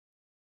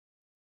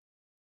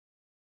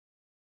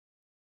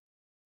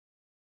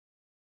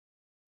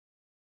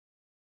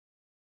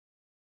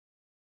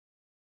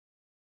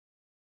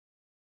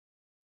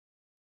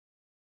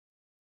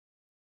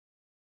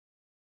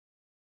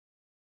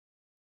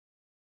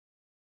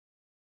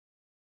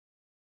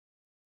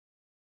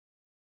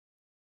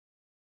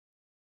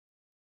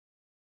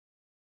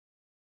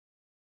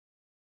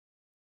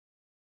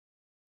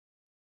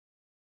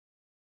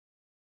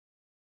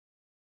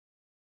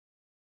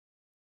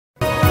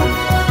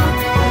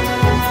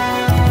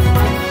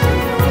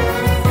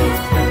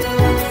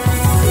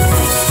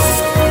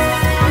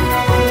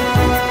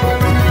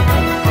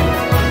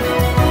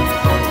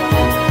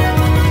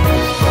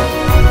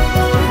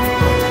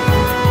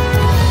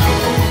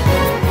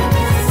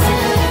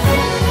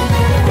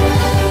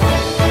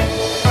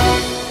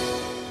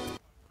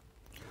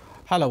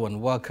Hello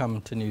and welcome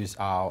to News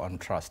Hour on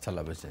Trust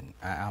Television.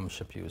 I am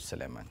Shafiu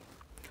Suleiman.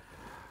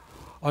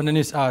 On the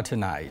News Hour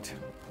tonight,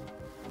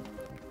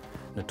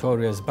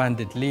 notorious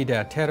bandit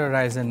leader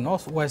terrorizing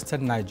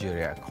northwestern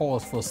Nigeria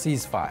calls for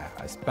ceasefire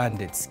as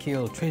bandits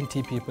kill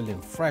 20 people in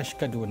fresh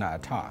Kaduna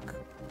attack.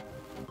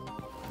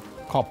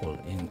 Couple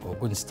in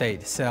Ogun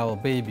State sell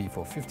baby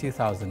for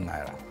 50,000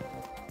 naira.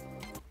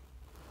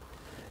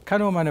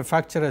 Kano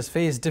manufacturers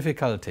face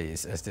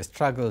difficulties as they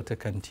struggle to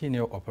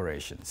continue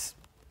operations.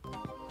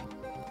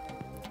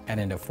 And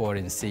in the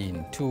foreign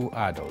scene, 2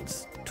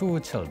 adults,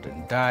 2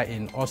 children die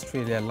in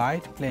Australia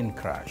light plane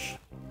crash.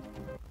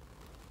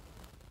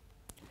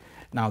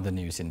 Now the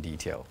news in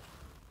detail.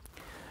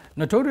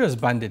 Notorious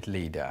bandit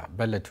leader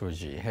Bello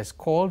Turji has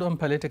called on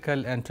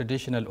political and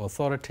traditional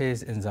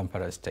authorities in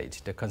Zamfara state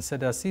to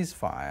consider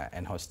ceasefire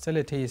and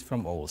hostilities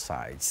from all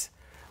sides.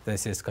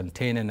 This is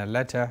contained in a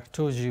letter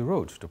Turji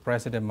wrote to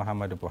President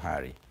Muhammadu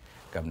Buhari,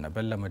 Governor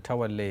Bello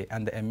Mutawalle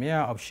and the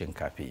Emir of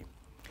Shinkafi.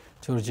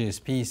 Turji's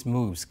peace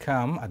moves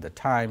come at the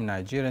time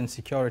Nigerian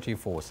security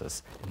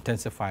forces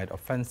intensified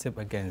offensive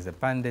against the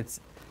bandits,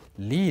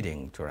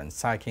 leading to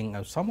ransacking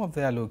of some of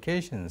their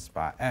locations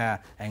by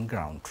air and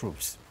ground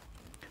troops.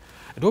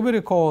 It will be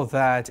recalled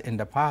that in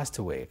the past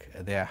week,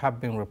 there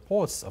have been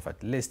reports of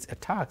at least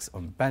attacks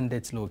on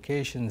bandits'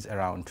 locations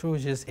around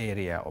Turji's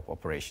area of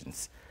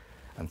operations.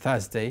 On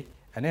Thursday,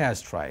 an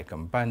airstrike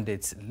on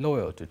bandits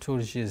loyal to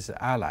Turji's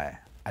ally,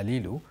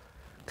 Alilu,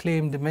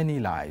 claimed many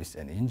lives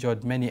and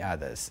injured many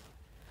others.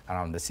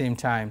 Around the same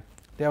time,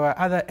 there were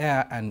other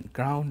air and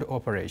ground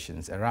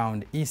operations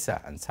around Isa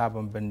and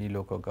Sabon Birni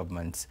local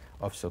governments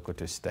of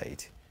Sokoto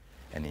State,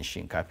 and in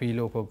Shinkafi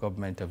local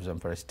government of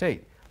Zamfara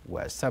State,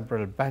 where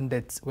several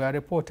bandits were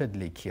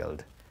reportedly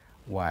killed,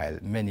 while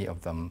many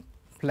of them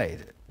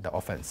fled the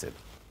offensive.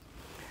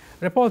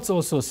 Reports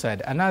also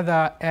said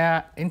another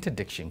air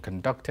interdiction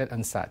conducted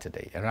on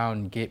Saturday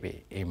around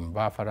Gebe in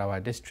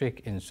Bafarawa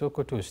district in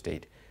Sokoto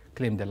State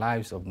claimed the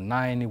lives of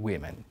 9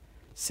 women,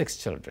 6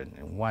 children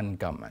and 1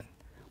 gunman,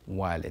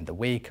 while in the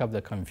wake of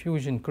the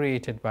confusion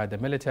created by the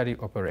military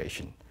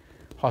operation,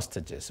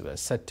 hostages were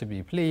said to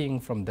be fleeing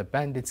from the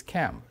bandits'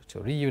 camp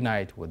to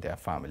reunite with their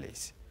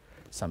families.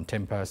 Some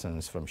 10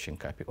 persons from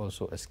Shinkafi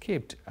also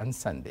escaped on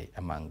Sunday,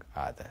 among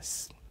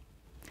others.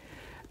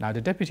 Now,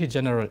 the Deputy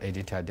General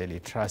Editor, Daily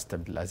Trust,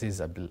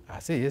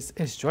 Abdulaziz,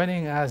 is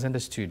joining us in the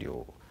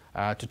studio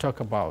to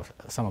talk about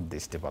some of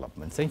these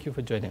developments. Thank you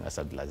for joining us,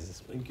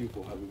 Abdulaziz. Thank you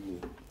for having me.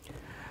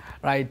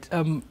 Right.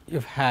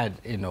 You've had,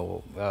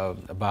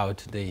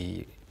 about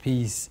the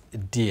peace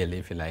deal,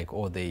 if you like,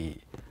 or the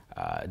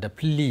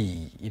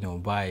plea,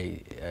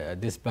 by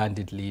this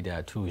bandit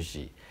leader,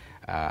 Turji,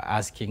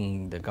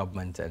 asking the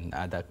government and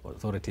other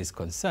authorities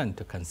concerned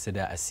to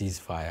consider a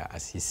ceasefire,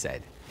 as he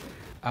said.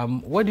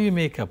 What do you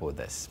make up of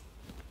this?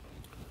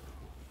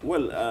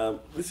 Well,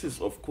 this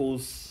is, of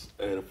course,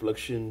 a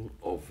reflection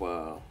of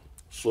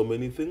so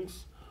many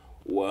things.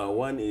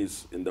 One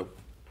is in the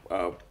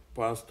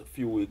past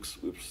few weeks,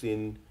 we've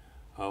seen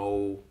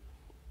how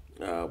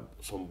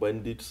some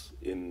bandits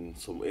in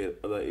some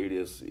other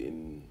areas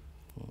in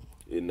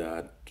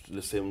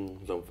the same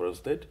Zamfara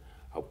state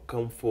have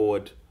come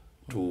forward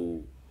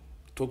to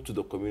talk to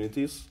the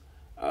communities,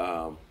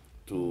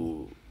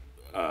 to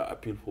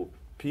appeal for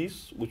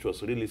peace, which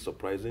was really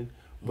surprising.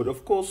 But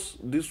of course,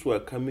 these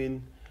were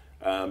coming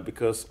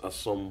because, as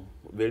some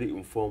very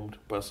informed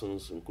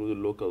persons,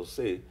 including locals,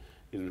 say,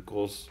 is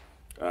because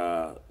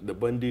the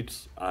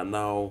bandits are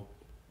now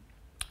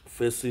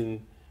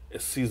facing a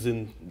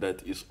season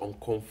that is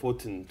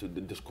discomforting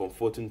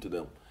to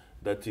them.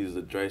 That is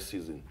the dry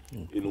season,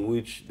 in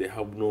which they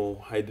have no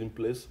hiding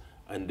place,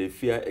 and they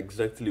fear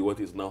exactly what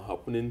is now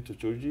happening to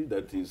Turji,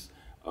 that is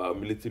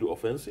military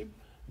offensive,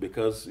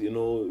 because,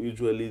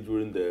 usually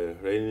during the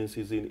rainy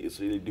season, it's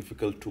really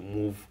difficult to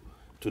move,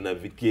 to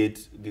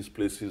navigate these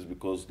places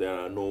because there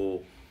are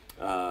no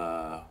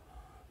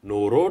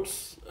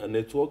roads and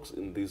networks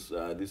in these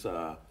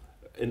are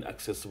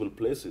inaccessible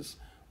places.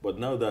 But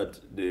now that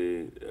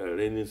the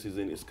rainy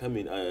season is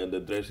coming and the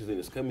dry season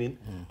is coming,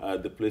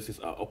 the places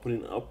are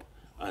opening up,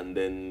 and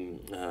then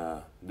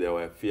there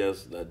were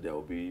fears that there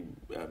will be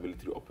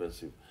military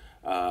offensive.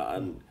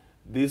 And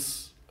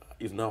this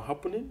is now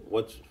happening.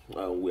 What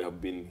we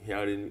have been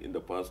hearing in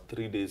the past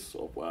 3 days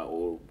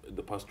or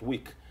the past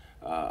week,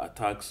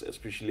 attacks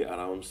especially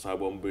around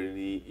Sabon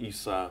Birni,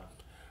 Isa,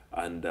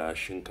 and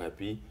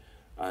Shinkafi.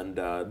 And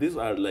these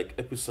are like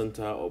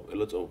epicenter of a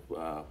lot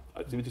of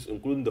activities,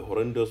 including the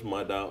horrendous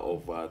murder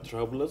of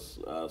travelers,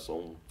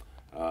 some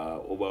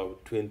over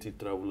 20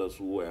 travelers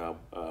who were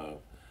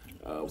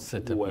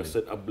set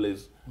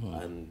ablaze,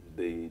 and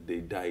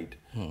they died.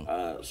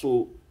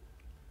 So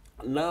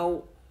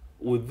now,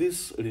 with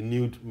this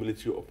renewed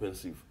military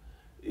offensive,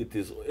 it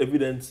is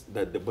evident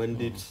that the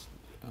bandits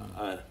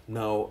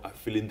now are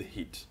feeling the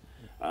heat.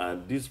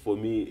 This, for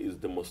me, is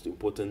the most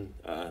important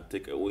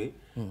takeaway,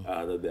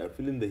 that they are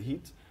feeling the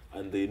heat,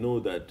 and they know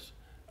that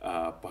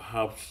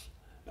perhaps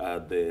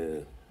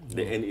the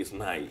end is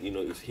nigh,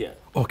 is here.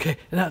 Okay.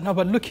 Now,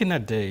 but looking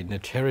at the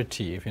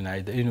notoriety, if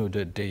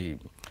the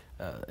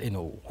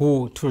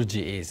who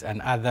Turji is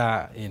and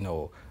other,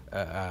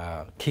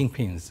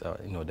 kingpins,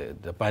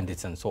 the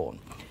bandits and so on.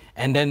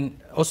 And then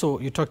also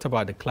you talked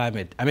about the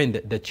climate, I mean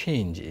the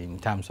change in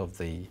terms of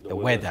the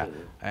weather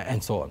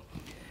and so on.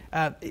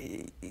 A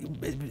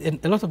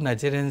lot of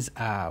Nigerians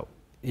are,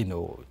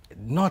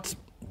 not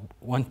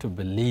want to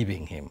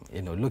believing him,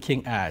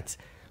 looking at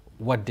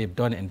what they've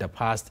done in the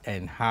past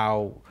and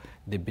how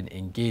they've been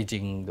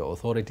engaging the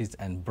authorities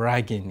and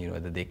bragging,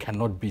 that they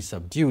cannot be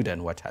subdued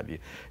and what have you.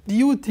 Do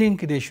you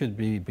think they should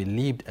be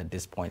believed at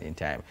this point in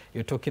time?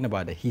 You're talking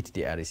about the heat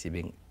they are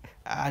receiving.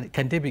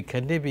 Can they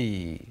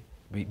be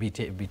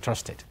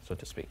trusted, so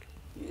to speak?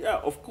 Yeah,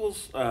 of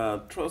course,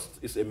 trust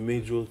is a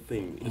major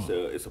thing.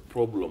 It's a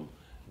problem.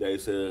 There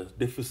is a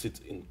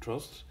deficit in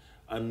trust.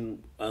 And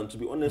to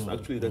be honest,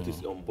 actually, that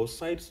is on both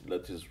sides.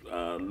 That is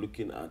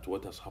looking at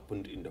what has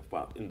happened in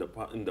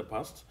the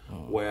past,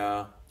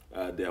 where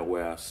there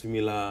were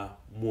similar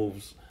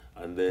moves,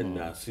 and then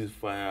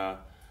ceasefire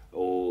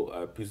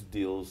or peace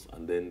deals,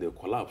 and then they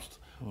collapsed.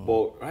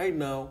 But right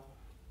now,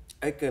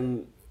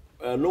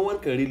 no one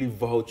can really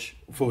vouch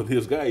for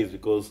these guys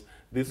because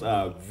these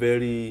are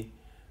very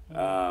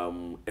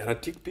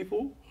erratic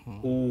people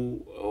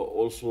who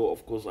also,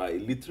 of course, are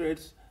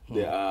illiterate.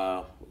 They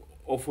are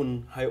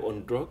often high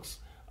on drugs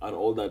and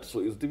all that. So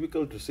it's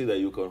difficult to say that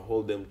you can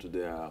hold them to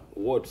their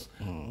words.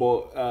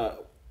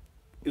 But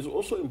it's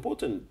also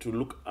important to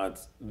look at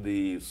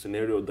the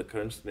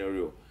current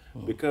scenario,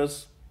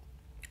 because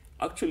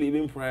actually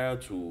even prior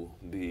to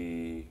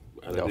the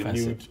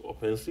renewed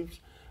offensives,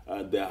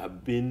 there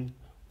have been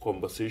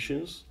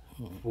conversations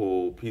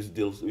for peace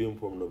deals even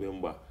from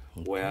November,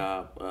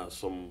 where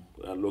some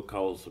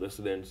locals,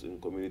 residents in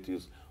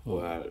communities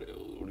were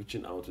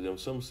reaching out to them,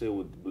 some say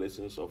with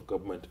blessings of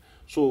government.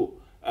 So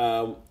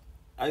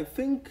I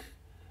think,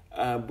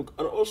 and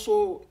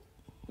also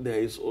there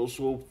is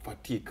also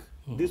fatigue.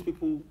 These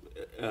people,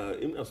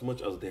 in as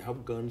much as they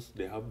have guns,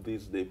 they have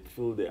this, they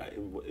feel they are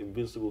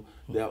invincible,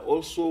 they are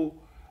also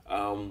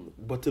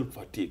battle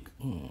fatigue.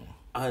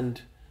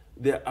 And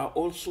they are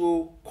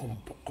also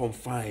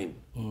confined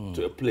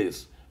to a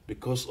place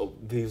because of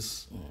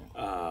this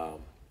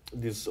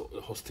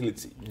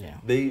hostility. Yeah.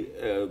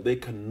 They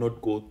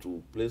cannot go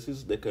to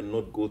places, they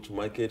cannot go to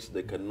markets,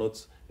 they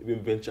cannot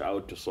even venture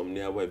out to some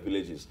nearby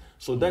villages.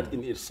 So that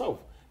in itself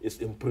is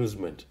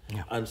imprisonment.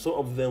 Yeah. And some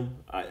of them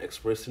are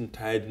expressing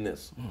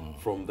tiredness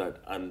from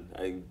that. And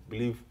I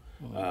believe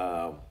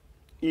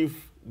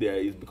if there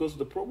is, because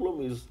the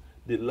problem is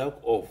the lack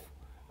of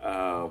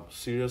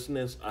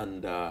seriousness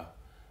and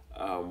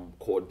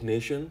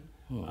coordination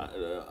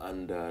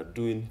and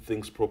doing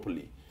things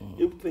properly.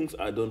 If things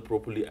are done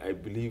properly, I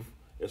believe,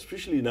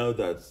 especially now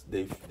that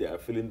they are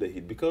feeling the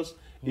heat, because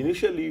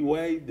initially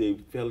why they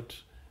felt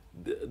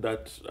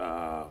that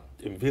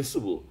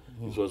invincible,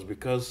 it was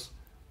because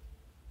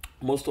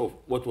most of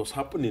what was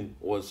happening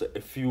was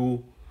a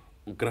few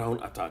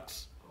ground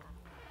attacks.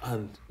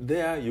 And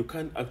there you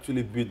can't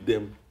actually beat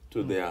them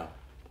to their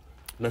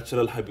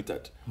natural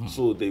habitat.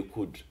 So they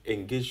could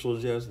engage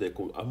soldiers, they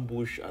could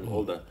ambush and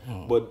all that.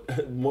 But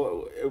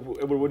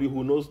everybody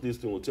who knows this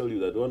thing will tell you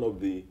that one of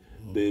the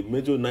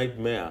major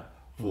nightmare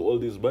for all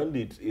these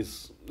bandits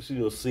is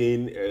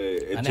seeing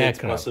a jet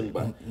aircraft passing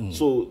by.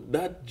 So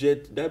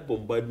that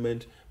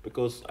bombardment,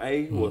 because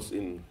I was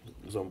in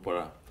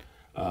Zamfara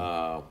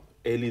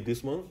early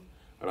this month,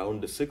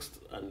 around the 6th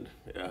and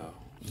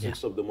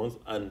 6th of the month,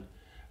 and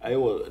that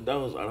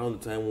was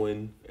around the time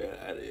when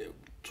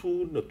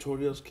two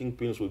notorious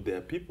kingpins with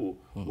their people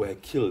were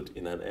killed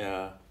in an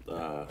air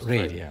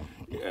raid.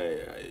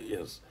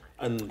 Yes.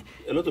 And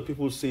a lot of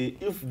people say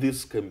if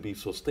this can be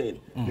sustained,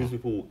 these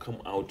people will come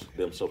out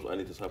themselves,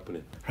 and it is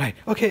happening. Right.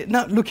 Okay.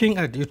 Now, looking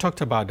at, you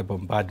talked about the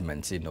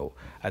bombardments,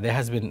 there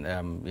has been,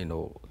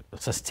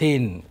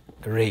 sustained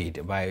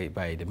raid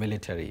by the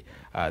military,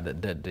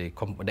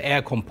 the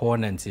air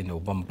components,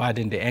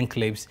 bombarding the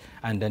enclaves,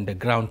 and then the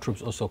ground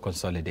troops also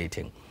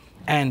consolidating.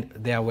 And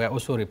there were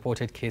also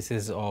reported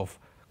cases of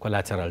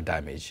collateral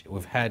damage.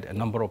 We've had a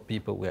number of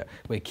people were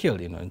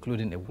killed,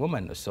 including a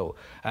woman or so.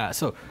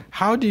 So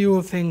how do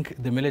you think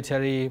the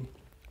military,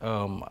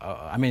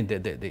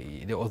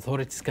 the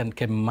authorities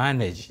can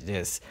manage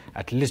this,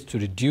 at least to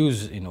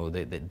reduce,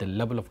 the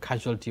level of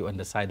casualty on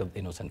the side of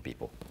innocent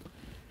people?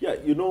 Yeah,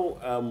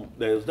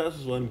 that's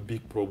one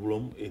big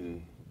problem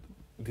in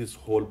this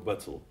whole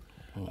battle.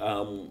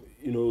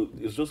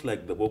 It's just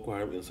like the Boko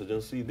Haram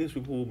insurgency. These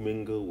people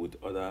mingle with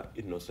other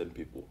innocent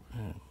people.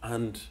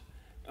 And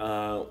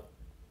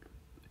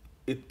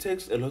it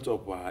takes a lot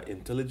of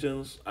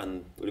intelligence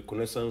and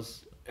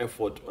reconnaissance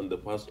effort on the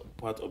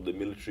part of the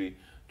military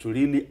to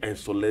really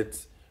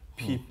isolate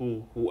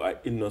people who are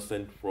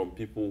innocent from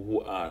people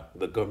who are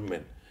the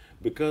government.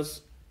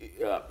 Because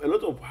a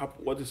lot of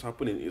what is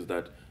happening is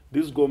that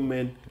these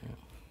government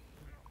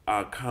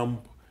are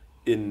camped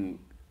in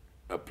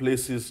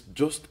places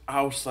just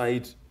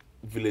outside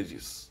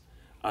villages.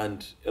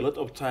 And a lot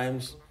of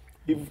times,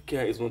 if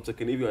care is not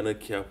taken, if you are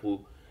not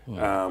careful,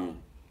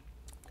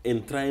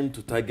 in trying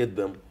to target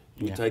them,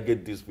 you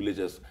target these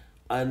villagers.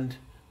 And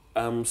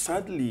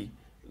sadly,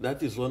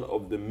 that is one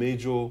of the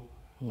major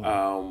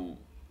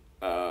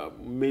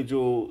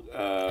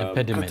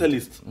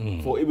catalysts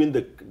for even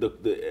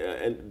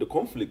the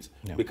conflict,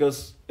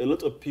 because a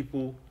lot of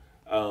people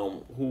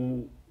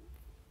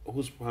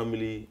whose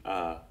family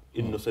are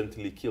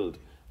innocently killed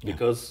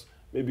because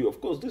maybe, of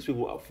course, these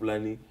people are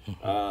Fulani.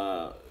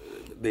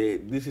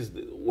 This is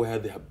where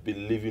they have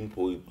been living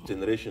for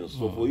generations.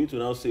 So for you to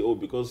now say, oh,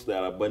 because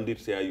there are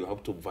bandits here, you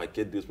have to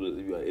vacate this place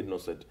if you are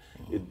innocent,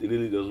 it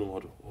really doesn't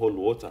hold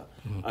water.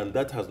 And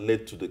that has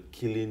led to the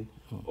killing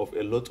of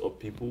a lot of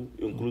people,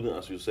 including,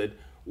 as you said,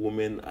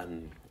 women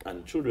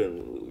and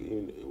children,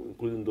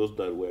 including those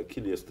that were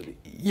killed yesterday.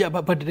 Yeah,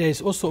 but there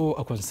is also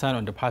a concern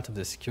on the part of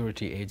the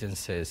security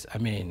agencies. I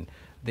mean,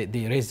 they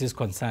raise this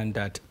concern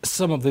that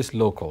some of these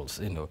locals,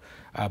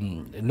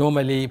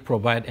 normally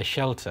provide a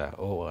shelter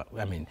or,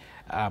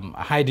 a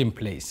hiding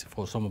place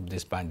for some of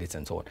these bandits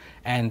and so on.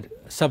 And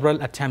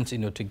several attempts,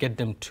 to get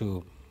them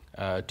to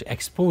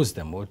expose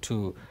them or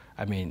to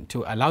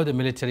allow the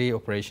military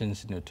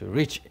operations, to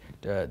reach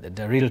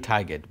the real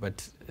target,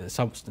 but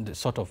some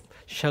sort of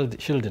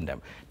shielding them.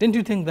 Don't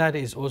you think that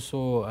is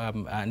also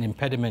an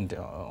impediment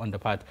on the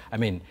part,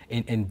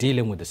 in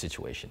dealing with the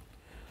situation?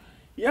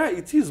 Yeah,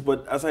 it is.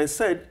 But as I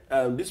said,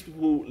 these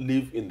people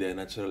live in their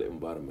natural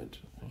environment.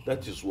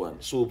 That is one.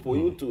 So for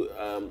you to,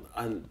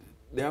 and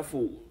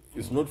therefore,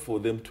 it's not for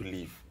them to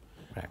leave.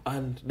 Right.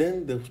 And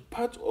then the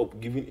part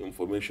of giving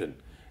information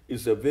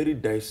is a very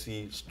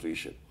dicey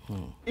situation.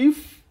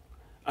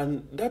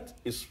 And that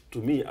is, to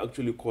me,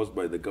 actually caused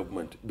by the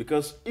government.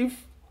 Because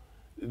if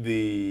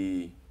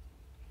the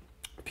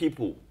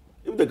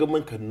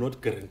government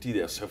cannot guarantee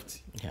their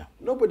safety,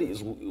 nobody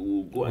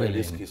will go and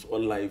risk his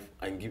own life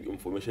and give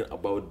information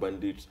about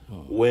bandits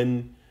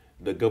when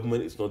the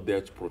government is not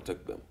there to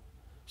protect them.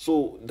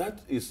 So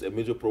that is a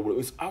major problem.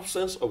 It's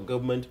absence of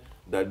government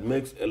that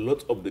makes a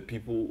lot of the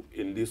people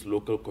in these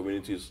local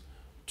communities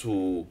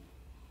to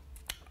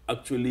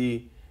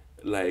actually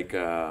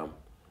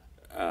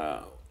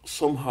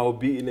somehow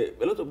be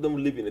a lot of them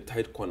live in a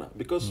tight corner,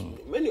 because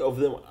many of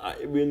them are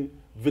even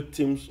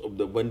victims of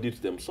the bandits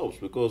themselves,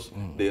 because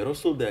they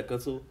rustle their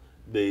cattle,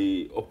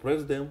 they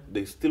oppress them,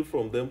 they steal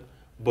from them,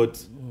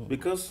 but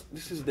because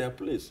this is their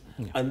place.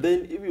 And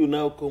then if you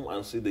now come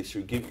and say they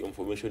should give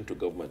information to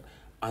government,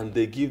 and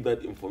they give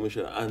that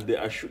information, and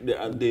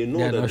they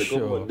know that the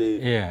government,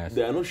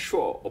 they are not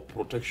sure of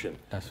protection,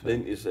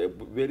 then it's a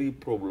very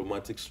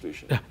problematic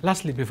situation.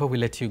 Lastly, before we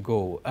let you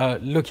go,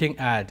 looking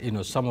at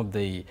some of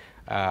the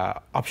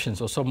options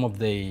or some of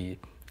the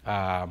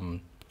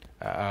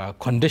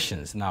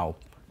conditions now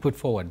put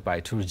forward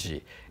by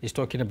Turji, is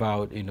talking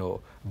about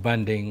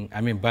banning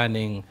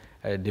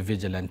the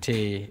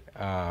vigilante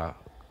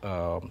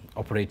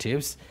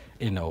operatives,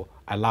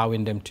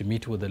 allowing them to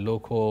meet with the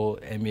local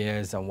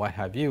emirs and what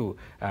have you,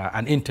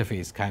 an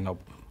interface kind of,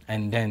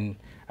 and then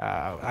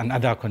and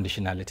other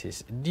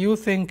conditionalities. Do you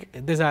think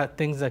these are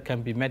things that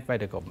can be met by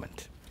the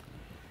government?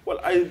 Well,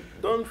 I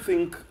don't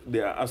think they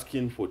are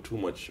asking for too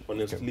much,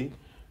 honestly,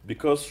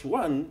 because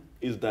one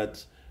is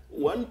that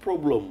one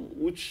problem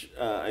which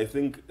I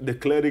think the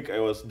cleric, I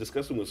was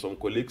discussing with some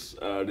colleagues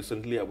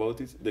recently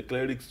about it, the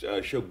cleric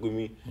Sheikh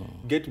Gumi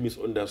get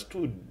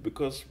misunderstood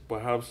because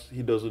perhaps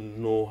he doesn't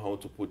know how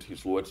to put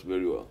his words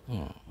very well.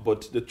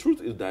 But the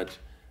truth is that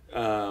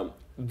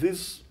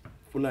this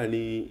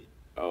Fulani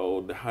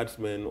or the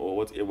herdsmen or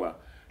whatever,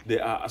 they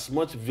are as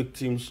much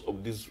victims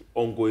of this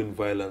ongoing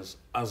violence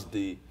as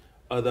the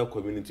other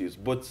communities.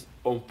 But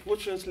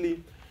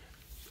unfortunately,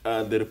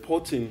 the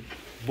reporting,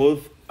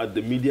 both at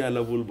the media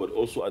level but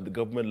also at the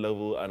government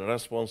level, and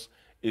response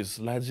is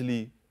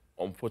largely,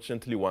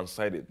 unfortunately,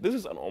 one-sided. This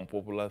is an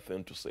unpopular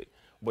thing to say,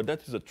 but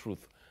that is the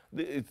truth.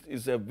 It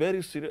is a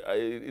very serious,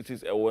 it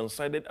is a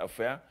one-sided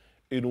affair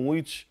in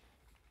which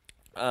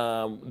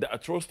the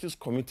atrocities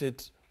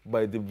committed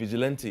by the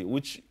vigilante,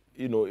 which,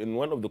 in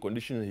one of the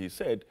conditions he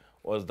said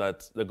was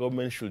that the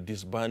government should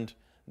disband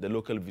the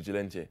local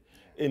vigilante.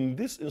 In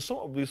some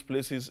of these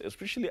places,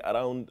 especially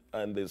around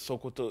the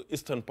Sokoto,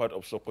 eastern part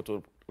of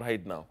Sokoto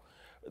right now,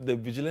 the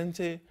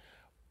vigilante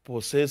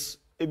possess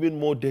even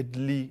more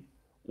deadly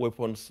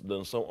weapons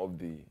than some of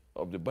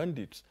the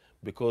bandits,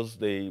 because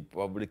they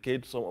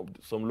fabricate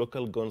some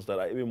local guns that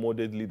are even more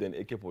deadly than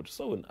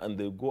AK-47, and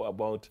they go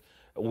about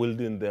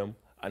wielding them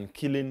and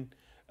killing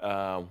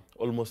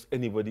almost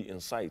anybody in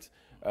sight,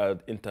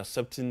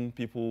 intercepting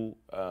people,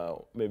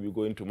 maybe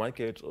going to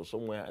market or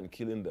somewhere and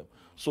killing them.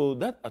 So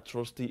that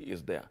atrocity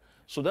is there.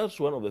 So that's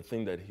one of the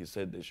things that he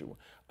said they should.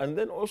 And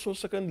then also,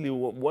 secondly,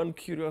 one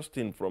curious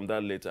thing from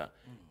that letter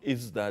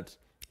is that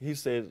he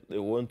said they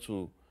want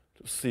to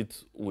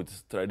sit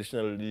with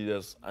traditional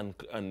leaders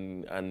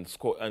and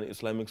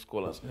Islamic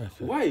scholars. Yes,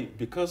 yes. Why?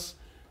 Because,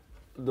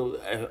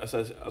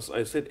 as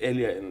I said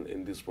earlier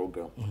in this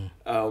program,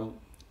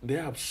 they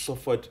have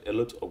suffered a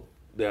lot of,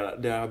 there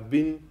have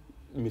been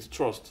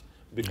mistrust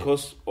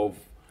because of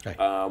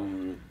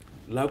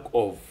lack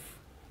of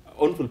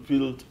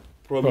unfulfilled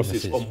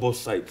promises on both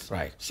sides.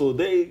 Right. So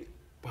they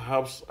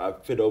perhaps are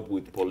fed up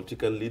with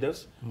political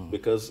leaders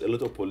because a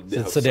lot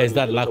of so there's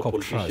that lack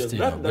of trust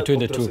between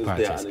the two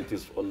parties. And it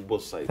is on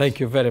both sides. Thank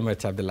you very much,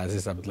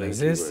 Abdulaziz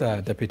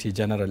Abdulaziz, Deputy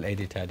General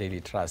Editor, Daily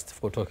Trust,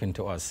 for talking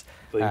to us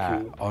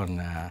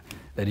on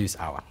the News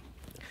Hour.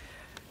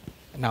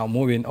 Now,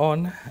 moving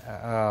on,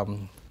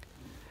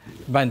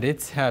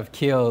 bandits have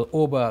killed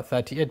over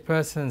 38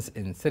 persons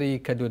in 3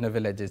 Kaduna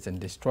villages and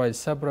destroyed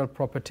several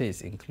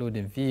properties,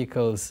 including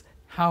vehicles,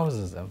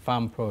 houses, and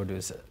farm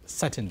produce,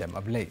 setting them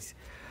ablaze.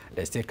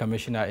 The State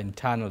Commissioner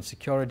Internal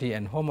Security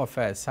and Home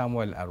Affairs,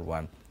 Samuel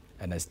Arwan,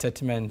 in a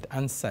statement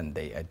on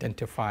Sunday,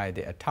 identified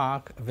the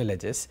attack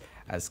villages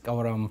as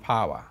Kauram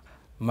Power,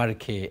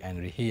 Marke, and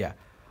Rihia,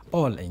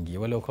 all in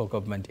Giwa local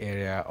government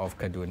area of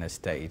Kaduna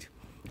State.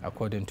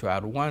 According to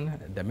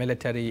Arwan, the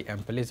military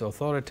and police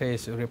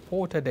authorities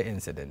reported the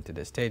incident to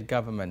the state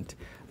government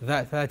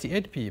that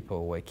 38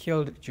 people were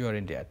killed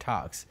during the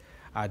attacks,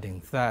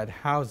 adding that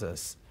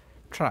houses,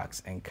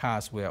 trucks and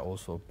cars were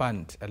also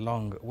burnt,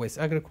 along with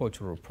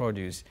agricultural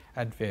produce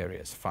at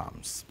various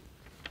farms.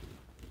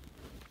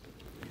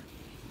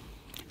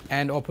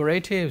 And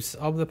operatives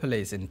of the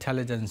Police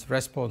Intelligence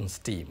Response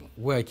Team,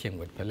 working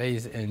with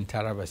police in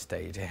Taraba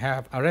State,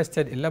 have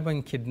arrested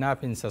 11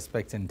 kidnapping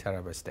suspects in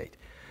Taraba State.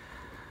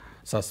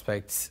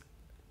 Suspects,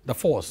 the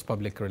force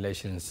public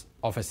relations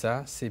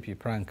officer, CP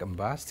Prank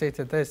Mba,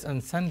 stated this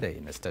on Sunday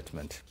in a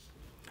statement.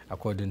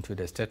 According to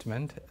the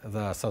statement,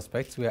 the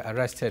suspects were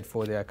arrested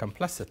for their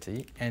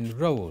complicity and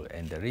role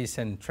in the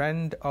recent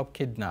trend of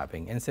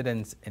kidnapping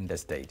incidents in the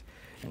state,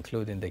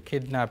 including the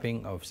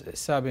kidnapping of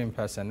serving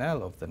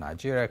personnel of the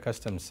Nigeria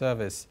Customs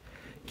Service,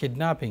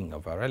 kidnapping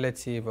of a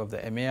relative of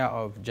the Emir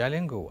of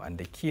Jalingo, and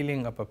the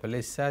killing of a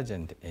police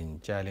sergeant in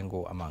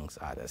Jalingo, amongst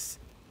others.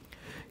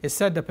 It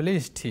said the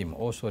police team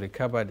also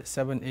recovered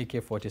 7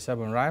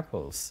 AK-47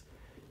 rifles,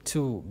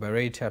 2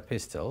 Beretta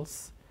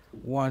pistols,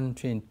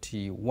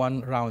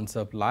 121 rounds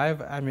of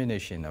live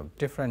ammunition of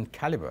different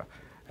caliber,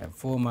 and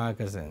 4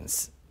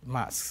 magazines,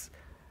 masks,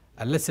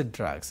 illicit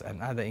drugs,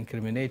 and other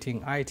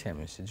incriminating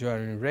items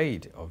during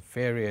raid of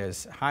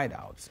various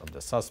hideouts of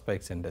the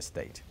suspects in the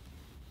state.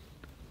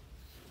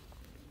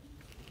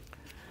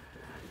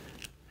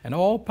 And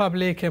all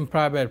public and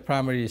private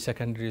primary,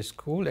 secondary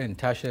school and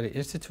tertiary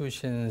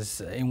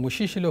institutions in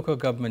Wushishi local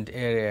government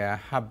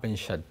area have been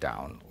shut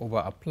down over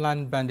a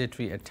planned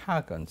banditry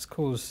attack on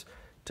schools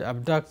to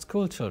abduct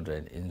school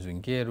children in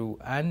Zungeru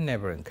and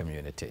neighboring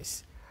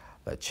communities.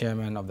 The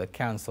chairman of the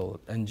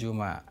council,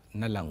 Njuma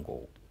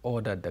Nalango,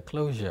 ordered the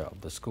closure of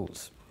the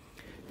schools.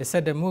 He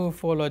said the move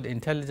followed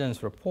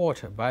intelligence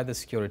report by the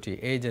security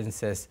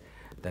agencies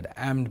that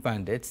armed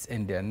bandits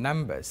in their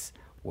numbers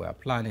were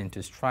planning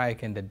to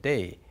strike in the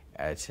day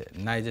at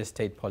Niger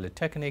State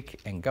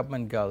Polytechnic and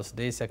Government Girls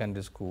Day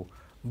Secondary School,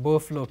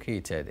 both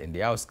located in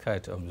the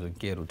outskirts of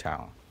Zungeru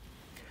town.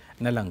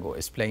 Nalango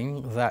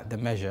explained that the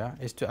measure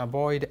is to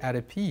avoid a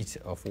repeat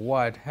of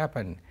what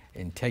happened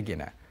in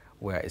Tegina,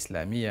 where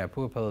Islamia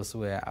pupils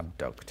were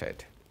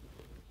abducted.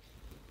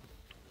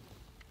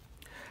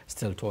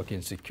 Still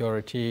talking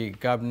security,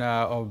 Governor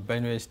of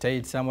Benue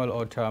State, Samuel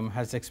Otom,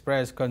 has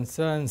expressed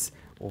concerns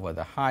over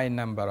the high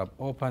number of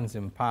orphans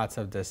in parts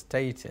of the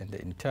state and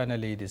the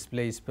internally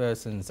displaced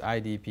persons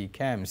IDP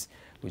camps,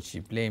 which he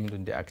blamed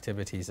on the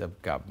activities of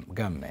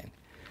gunmen.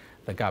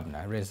 The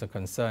governor raised a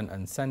concern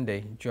on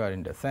Sunday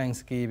during the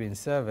Thanksgiving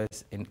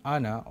service in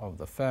honor of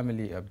the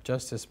family of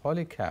Justice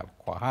Polycarp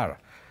Kwahara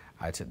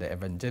at the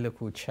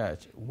Evangelical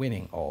Church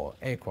Winning or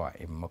Ekwa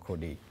in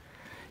Makodi.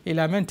 He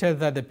lamented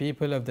that the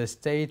people of the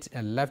state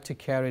are left to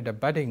carry the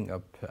burden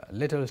of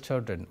little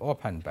children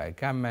orphaned by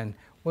gunmen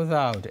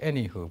without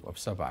any hope of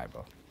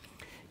survival.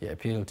 He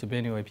appealed to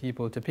Benue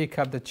people to pick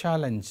up the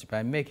challenge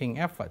by making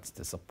efforts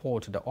to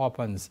support the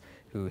orphans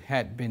who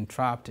had been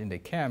trapped in the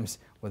camps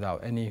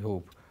without any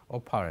hope or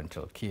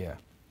parental care.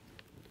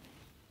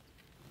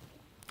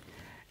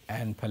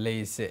 And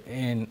police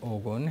in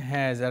Ogun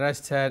has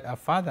arrested a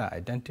father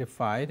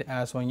identified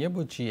as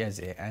Onyebu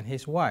Chieze and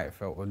his wife,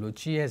 Olu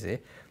Chieze,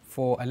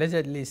 for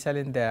allegedly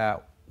selling their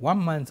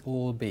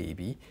 1-month-old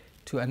baby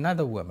to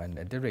another woman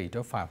at the rate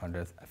of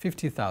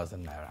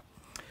 550,000 naira.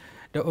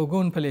 The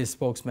Ogun police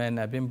spokesman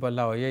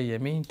Abimbola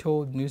Oyeyemi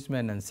told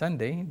newsmen on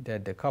Sunday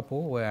that the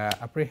couple were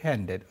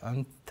apprehended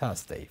on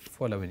Thursday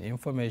following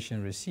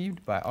information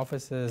received by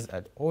officers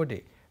at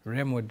Ode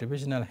Remo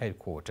Divisional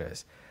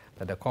Headquarters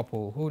that the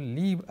couple, who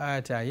live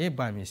at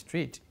Ayebami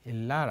Street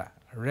in Lara,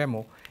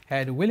 Remo,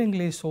 had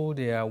willingly sold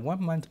their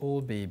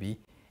 1-month-old baby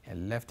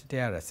and left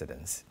their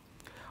residence.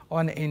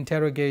 On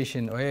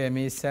interrogation,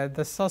 Oyeyemi said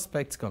the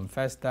suspects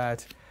confessed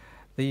that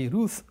one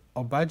Ruth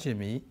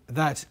Obajemi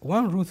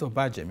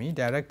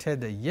directed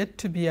the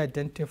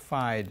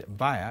yet-to-be-identified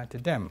buyer to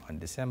them on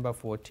December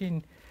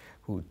 14,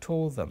 who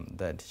told them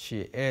that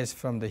she is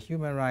from the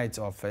Human Rights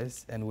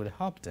Office and would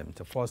help them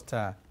to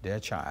foster their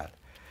child.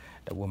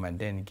 The woman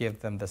then gave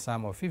them the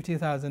sum of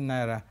 50,000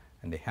 naira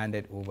and they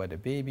handed over the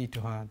baby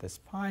to her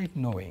despite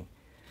knowing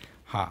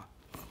her.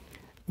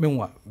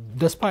 Meanwhile,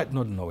 despite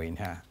not knowing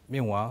her,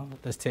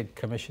 the State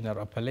Commissioner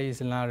of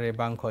Police, Lanre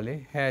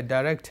Bankole, had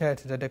directed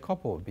that the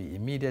couple be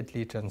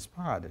immediately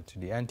transferred to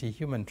the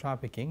Anti-Human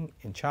Trafficking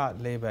in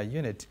Child Labor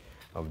Unit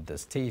of the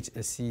State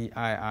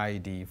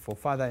CIID for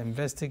further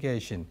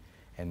investigation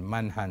and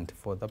manhunt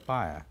for the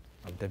buyer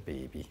of the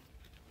baby.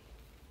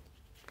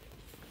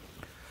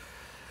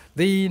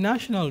 The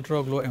National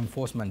Drug Law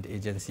Enforcement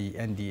Agency,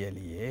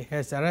 NDLEA,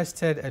 has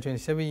arrested a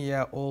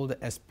 27-year-old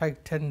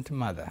expectant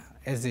mother,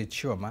 Eze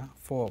Chioma,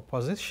 for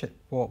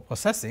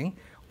possessing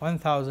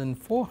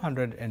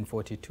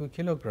 1,442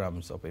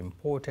 kilograms of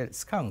imported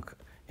skunk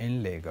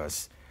in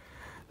Lagos.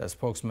 The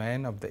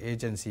spokesman of the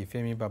agency,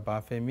 Femi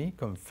Babafemi,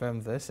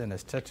 confirmed this in a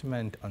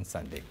statement on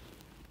Sunday.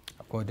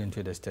 According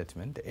to the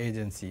statement, the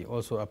agency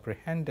also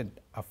apprehended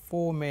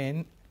four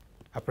men,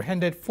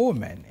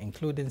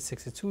 including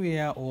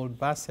 62-year-old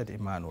Bassett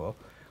Emmanuel,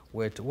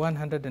 with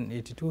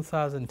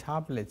 182,000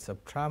 tablets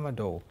of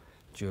tramadol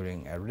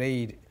during a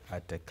raid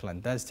at the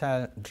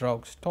clandestine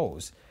drug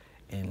stores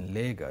in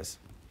Lagos.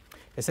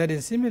 He said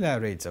in similar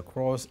raids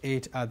across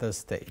 8 other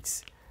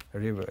states,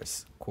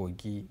 Rivers,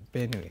 Kogi,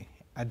 Benue,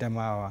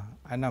 Adamawa,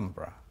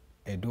 Anambra,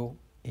 Edo,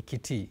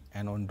 Ekiti,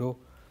 and Ondo,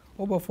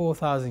 over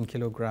 4,000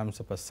 kilograms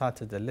of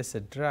assorted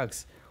illicit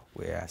drugs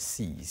were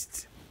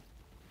seized.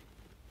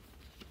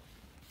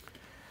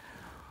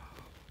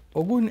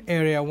 Ogun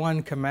Area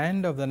 1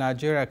 Command of the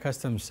Nigeria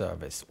Customs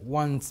Service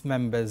wants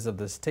members of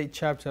the state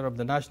chapter of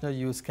the National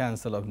Youth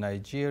Council of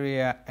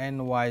Nigeria,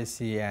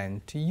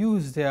 NYCN, to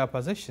use their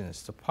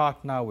positions to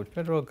partner with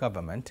federal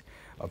government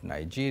of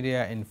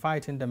Nigeria in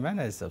fighting the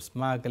menace of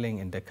smuggling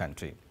in the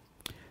country.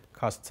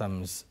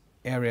 Customs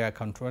Area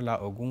Controller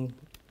Ogun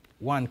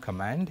 1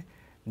 Command,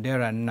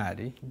 Dera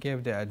Nadi,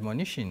 gave the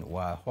admonition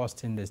while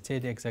hosting the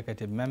state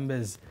executive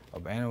members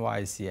of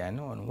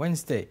NYCN on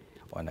Wednesday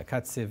on a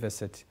courtesy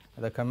visit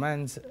at the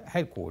command's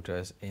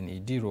headquarters in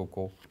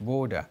Idiroko,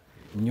 Border.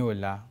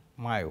 Nyola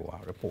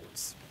Maiwa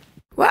reports.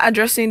 While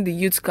addressing the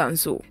Youth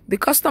Council, the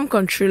Custom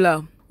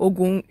Controller,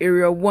 Ogun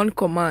Area 1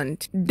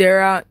 Command,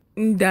 Dera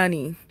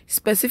Ndani,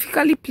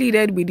 specifically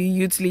pleaded with the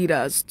youth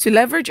leaders to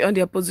leverage on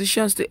their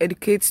positions to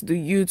educate the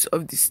youth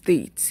of the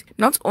state,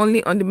 not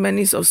only on the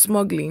menace of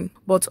smuggling,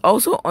 but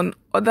also on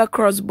other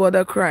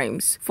cross-border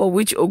crimes for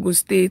which Ogun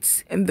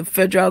State and the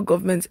federal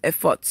government's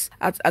efforts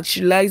at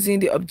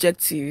actualizing the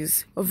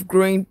objectives of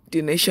growing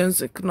the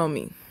nation's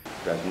economy.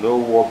 There's no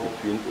war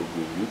between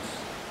Ogun youths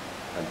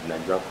and the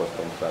Nigerian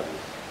Customs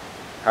Service.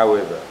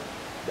 However,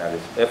 there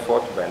is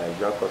effort by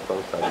Nigerian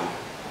Customs Service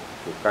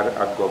to carry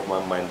out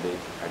government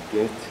mandates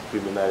against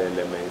criminal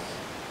elements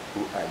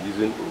who are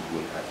using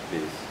Ogun as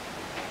base.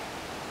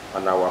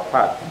 On our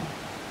part, the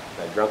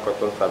Nigerian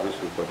Customs Service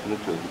will continue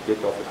to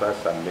educate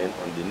officers and men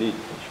on the need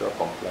to ensure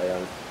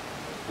compliance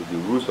with the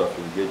rules of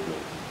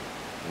engagement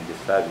in the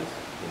service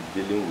in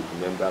dealing with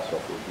members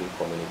of Ogun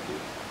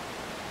communities.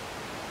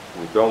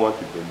 We don't want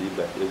to believe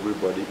that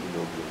everybody in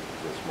Ogun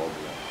is a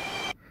smuggler.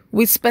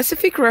 With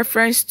specific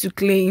reference to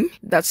claim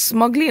that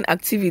smuggling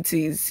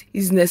activities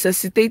is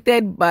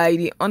necessitated by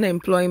the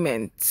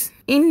unemployment,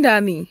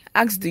 Ndani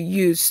asked the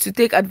youth to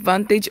take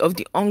advantage of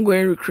the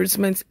ongoing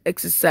recruitment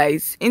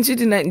exercise into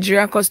the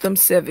Nigeria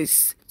Customs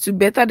Service to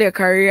better their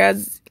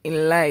careers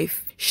in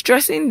life,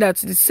 stressing that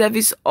the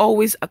service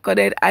always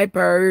accorded high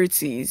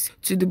priorities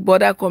to the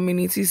border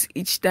communities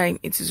each time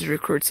it is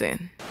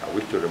recruiting. I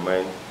wish to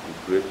remind the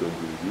great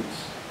Ogun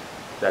youths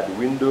that the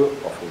window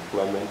of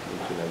employment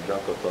into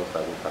Nigerian Customs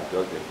Service has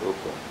just been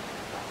opened.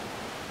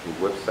 The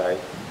website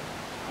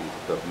is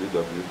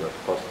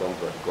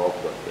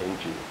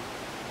www.customs.gov.ng.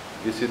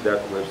 Visit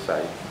that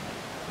website,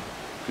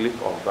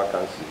 click on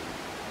vacancy,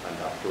 and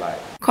apply.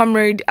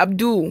 Comrade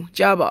Abdul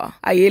Jabbar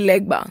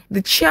Ayelegba,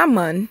 the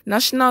chairman,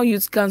 National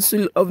Youth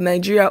Council of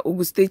Nigeria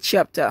Ogun State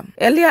Chapter,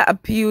 earlier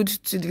appealed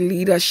to the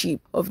leadership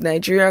of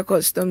Nigeria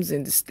Customs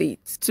in the state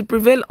to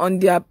prevail on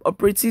their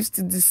operatives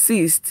to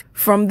desist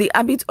from the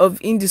habit of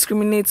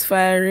indiscriminate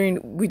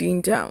firing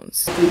within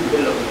towns.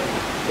 There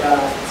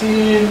are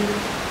still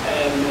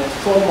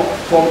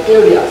some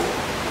areas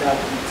that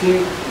we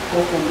think the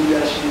custom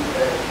leadership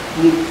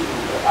need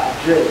to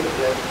address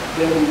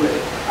very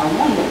well. And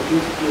one of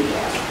those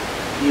areas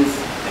is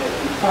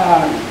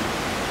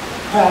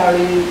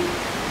firing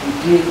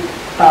within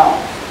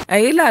towns.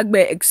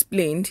 Ayelagbe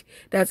explained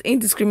that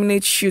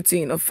indiscriminate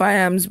shooting of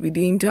firearms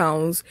within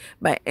towns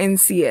by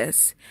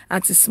NCS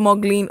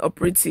anti-smuggling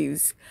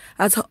operatives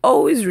has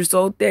always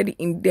resulted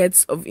in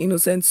deaths of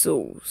innocent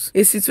souls,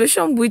 a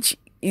situation which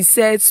he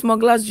said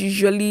smugglers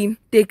usually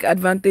take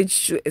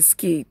advantage to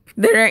escape.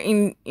 There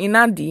in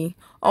Inadi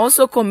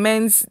also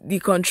commends the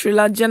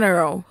Controller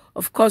General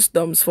of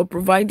Customs for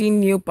providing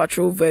new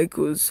patrol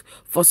vehicles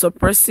for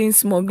suppressing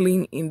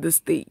smuggling in the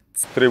state.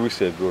 3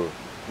 weeks ago,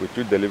 we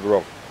took delivery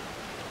of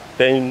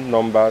 10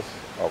 numbers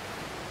of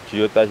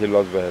Toyota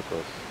Hilux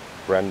vehicles,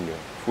 brand new,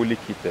 fully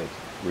kitted,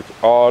 with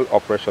all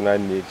operational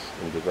needs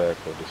in the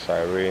vehicle, the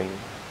siren,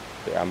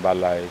 the amber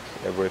lights,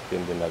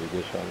 everything, the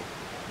navigation.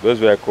 Those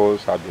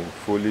vehicles have been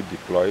fully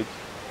deployed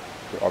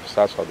to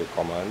officers of the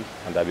command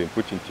and have been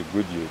put into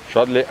good use.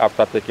 Shortly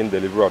after taking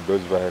delivery of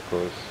those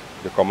vehicles,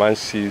 the command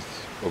seized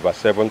over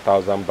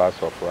 7,000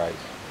 bags of rice.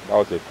 That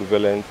was the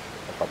equivalent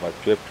of about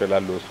 12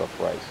 trailer loads of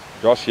rice.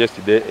 Just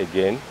yesterday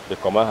again, the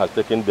command has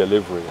taken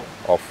delivery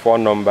of 4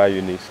 number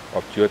units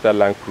of Toyota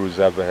Land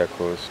Cruiser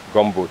vehicles,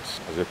 gunboats.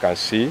 As you can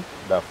see,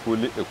 they are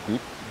fully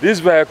equipped. These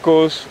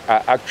vehicles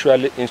are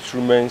actually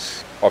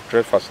instruments of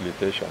trade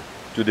facilitation.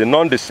 To the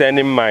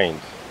non-discerning mind,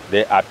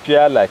 they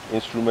appear like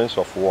instruments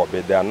of war,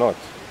 but they are not.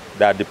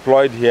 They are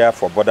deployed here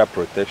for border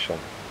protection.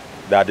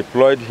 They are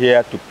deployed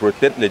here to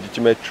protect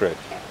legitimate trade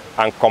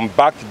and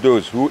combat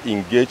those who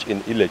engage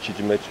in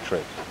illegitimate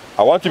trade.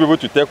 I want to be able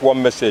to take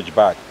one message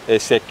back. A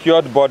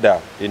secured border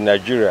in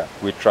Nigeria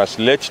will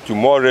translate to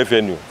more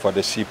revenue for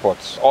the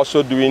seaports.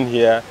 Also doing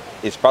here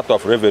is part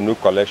of revenue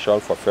collection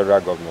for federal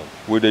government.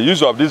 With the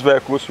use of these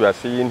vehicles we are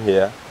seeing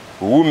here,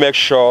 we will make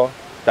sure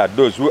that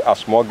those who are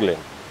smuggling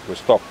will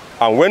stop.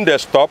 And when they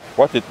stop,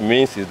 what it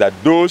means is that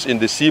those in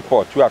the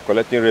seaport who are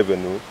collecting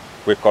revenue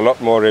will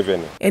collect more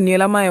revenue.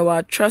 Eniola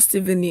Maiwa, Trust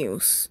TV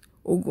News,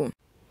 Ogun.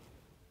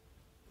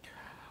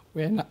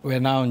 We're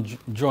now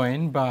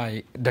joined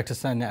by Dr.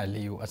 Sani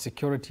Aliyu, a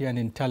security and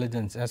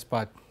intelligence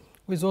expert,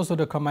 who is also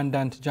the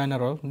Commandant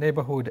General,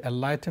 Neighborhood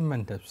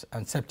Enlightenment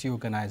and Safety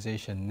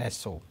Organization,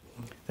 NESO.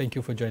 Thank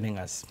you for joining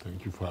us.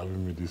 Thank you for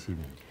having me this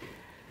evening.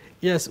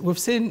 Yes, we've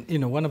seen,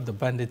 one of the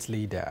bandits'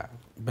 leader,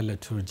 Bello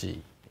Turji,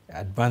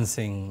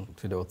 advancing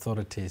to the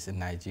authorities in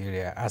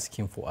Nigeria,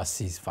 asking for a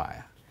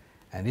ceasefire.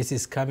 And this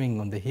is coming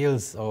on the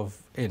heels of,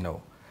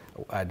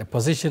 the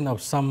position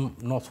of some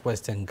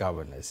Northwestern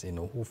governors,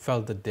 who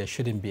felt that there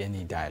shouldn't be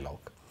any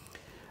dialogue.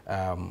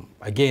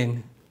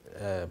 Again,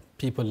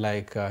 people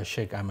like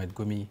Sheikh Ahmed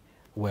Gumi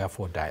were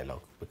for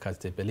dialogue because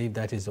they believe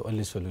that is the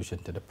only solution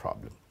to the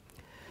problem.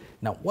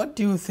 Now, what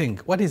do you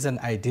think? What is an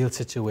ideal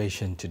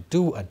situation to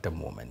do at the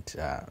moment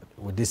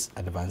with these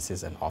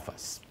advances and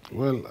offers?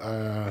 Well,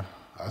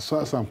 as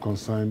far as I'm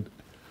concerned,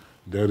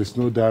 there is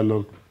no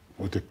dialogue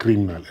with a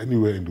criminal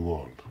anywhere in the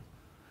world.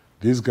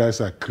 These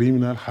guys are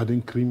criminal,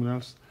 hardened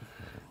criminals.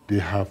 They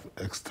have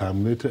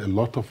exterminated a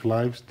lot of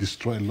lives,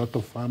 destroyed a lot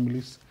of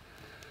families,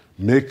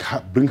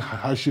 bring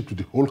hardship to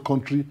the whole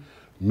country,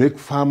 make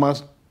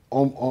farmers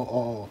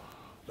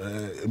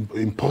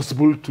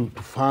impossible to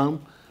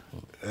farm,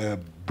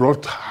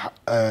 brought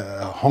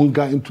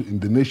hunger in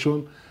the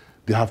nation.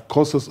 They have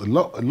caused us a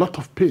lot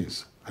of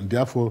pains, and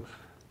therefore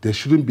there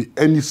shouldn't be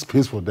any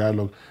space for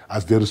dialogue,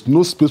 as there is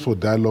no space for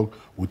dialogue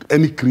with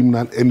any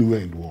criminal anywhere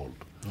in the world.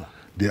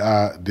 They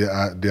are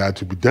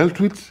to be dealt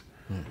with.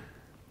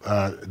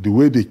 The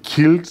way they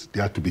killed,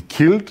 they are to be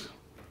killed.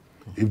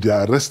 If they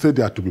are arrested,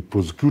 they are to be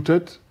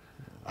prosecuted.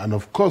 And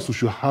of course, we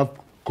should have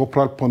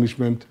corporal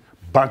punishment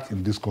back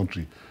in this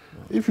country.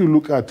 If you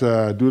look at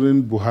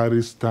during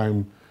Buhari's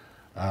time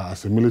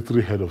as a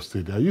military head of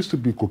state, there used to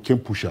be cocaine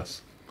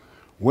pushers.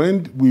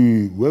 When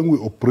we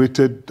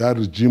operated that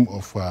regime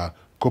of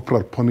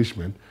corporal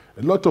punishment,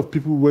 a lot of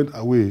people went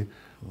away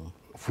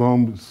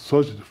from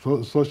such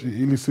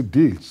illicit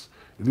deals,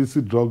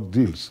 illicit drug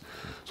deals.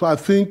 So I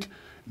think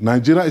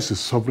Nigeria is a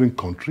sovereign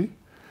country.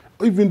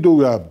 Even though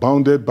we are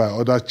bounded by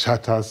other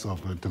charters of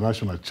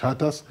international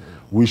charters,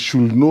 we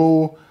should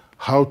know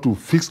how to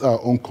fix our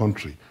own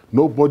country.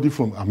 Nobody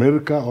from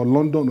America or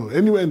London or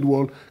anywhere in the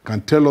world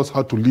can tell us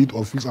how to lead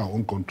or fix our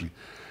own country.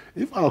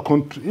 If our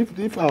country,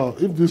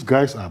 if these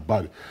guys are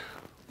bad,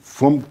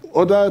 from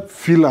other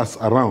feelers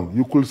around,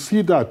 you could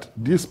see that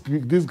these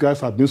guys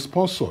have been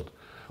sponsored.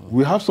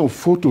 We have some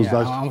photos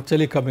that... I'm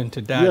actually coming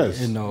to that,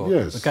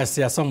 yes. Because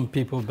there are some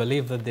people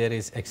believe that there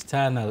is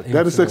external influence.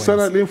 There is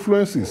external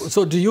influences.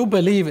 So do you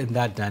believe in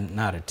that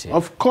narrative?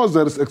 Of course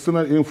there is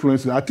external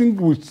influences. I think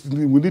we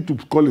need to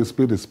call a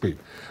spade a spade.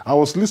 I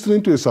was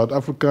listening to a South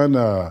African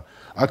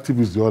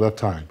activist the other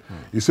time.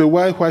 He said,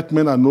 why white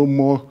men are no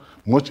more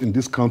much in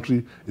this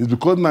country is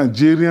because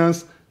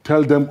Nigerians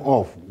tell them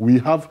off. We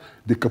have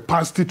the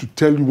capacity to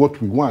tell you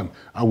what we want,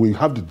 and we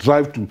have the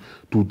drive to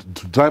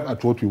drive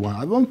at what we want.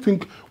 I don't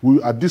think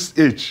at this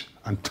age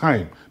and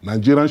time,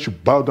 Nigerians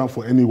should bow down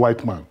for any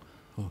white man.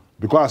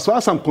 Because as far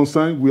as I'm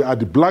concerned, we are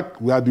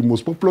the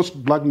most populous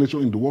black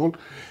nation in the world,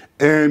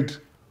 and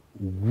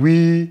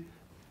we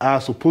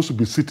are supposed to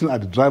be sitting on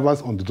the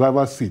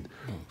driver's seat,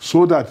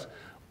 so that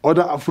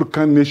other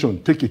African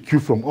nations take a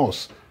cue from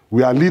us.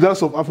 We are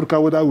leaders of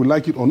Africa, whether we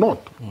like it or not.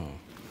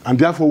 And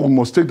therefore, we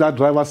must take that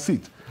driver's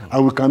seat.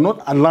 And we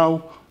cannot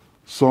allow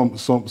some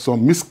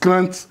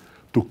miscreants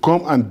to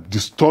come and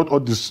distort or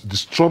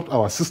disrupt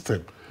our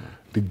system.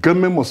 The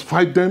government must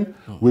fight them.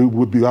 We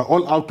are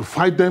all out to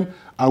fight them.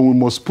 And we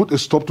must put a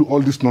stop to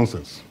all this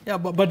nonsense. Yeah,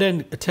 but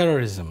then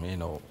terrorism,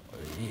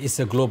 is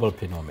a global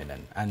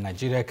phenomenon. And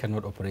Nigeria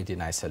cannot operate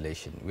in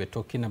isolation. We're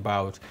talking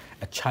about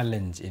a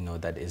challenge,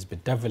 that is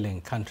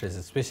bedeviling countries,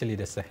 especially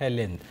the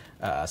Sahelian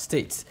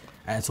states.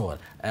 And so on.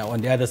 On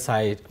the other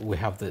side, we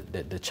have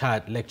the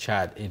Chad, Lake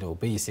Chad,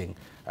 basin,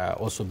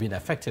 also being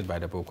affected by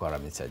the Boko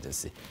Haram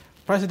insurgency.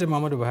 President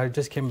Muhammadu Buhari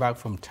just came back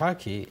from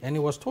Turkey, and he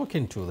was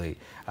talking to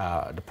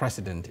the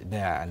president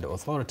there and the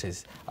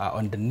authorities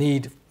on the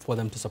need for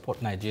them to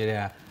support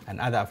Nigeria and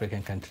other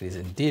African countries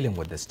in dealing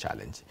with this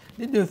challenge.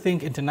 Did you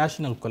think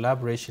international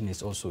collaboration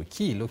is also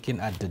key, looking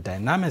at the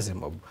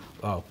dynamism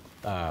of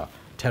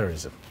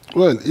terrorism?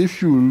 Well,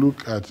 if you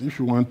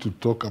want to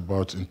talk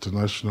about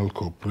international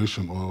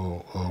cooperation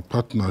or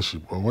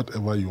partnership or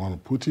whatever you want to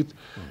put it,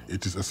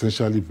 it is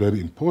essentially very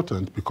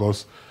important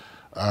because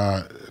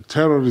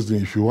terrorism,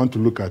 if you want to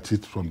look at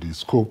it from the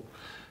scope,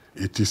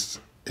 it is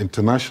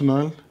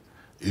international,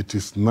 it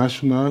is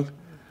national,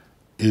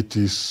 it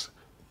is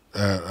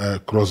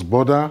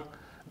cross-border,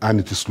 and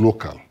it is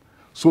local.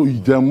 So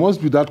there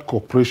must be that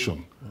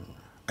cooperation.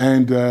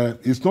 And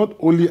it's not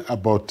only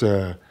about,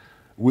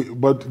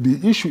 but the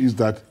issue is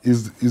that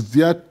is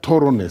there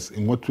thoroughness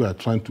in what we are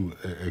trying to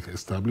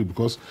establish?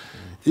 Because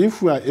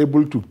if we are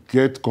able to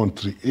get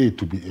country A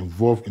to be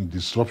involved in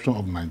disruption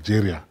of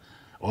Nigeria,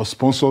 or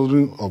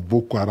sponsoring of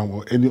Boko Haram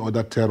or any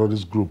other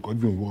terrorist group, or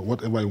even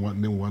whatever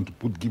name we want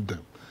to give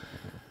them,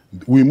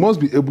 we must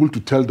be able to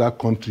tell that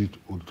country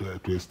to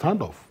a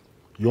standoff.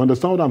 You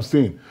understand what I'm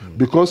saying?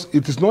 Because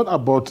it is not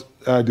about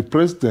the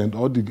president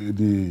or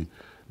the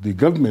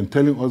government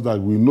telling us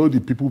that we know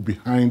the people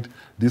behind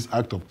this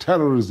act of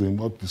terrorism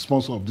or the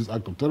sponsor of this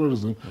act of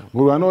terrorism,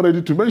 but we are not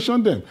ready to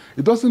mention them.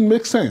 It doesn't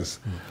make sense.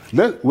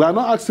 We are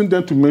not asking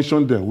them to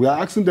mention them. We are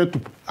asking them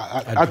to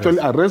actually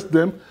arrest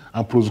them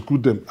and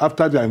prosecute them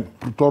after their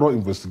thorough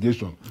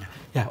investigation.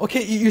 Yeah,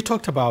 okay, you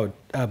talked about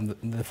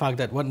the fact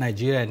that what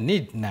Nigeria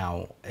need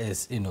now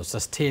is,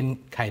 sustained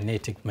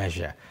kinetic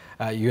measure.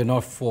 You're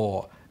not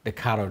for the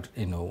carrot,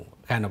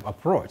 kind of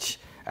approach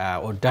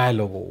or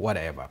dialogue or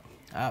whatever.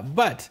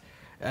 But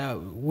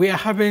we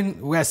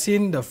are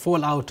seeing the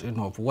fallout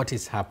of what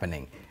is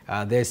happening.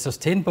 There's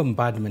sustained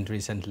bombardment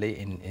recently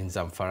in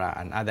Zamfara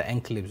and other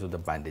enclaves of the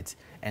bandits,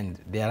 and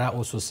there are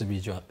also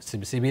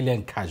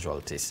civilian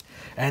casualties.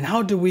 And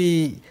how do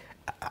we,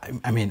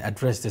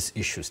 address these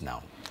issues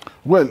now?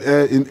 Well,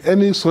 in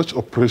any such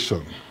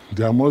operation,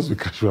 there must be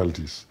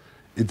casualties.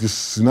 It is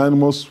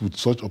synonymous with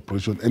such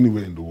operation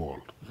anywhere in the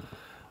world.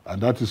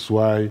 And that is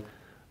why,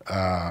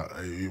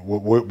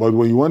 but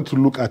when you want to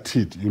look at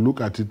it, you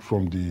look at it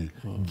from the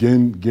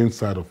gain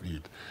side of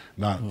it.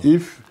 Now,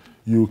 if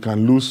you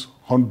can lose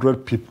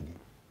 100 people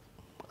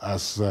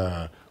as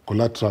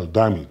collateral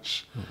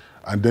damage,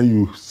 and then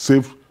you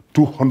save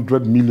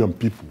 200 million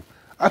people,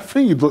 I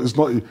think it's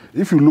not.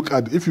 If you look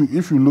at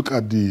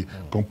the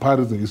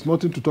comparison, it's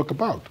nothing to talk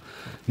about.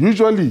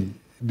 Usually,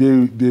 they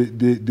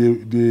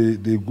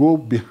go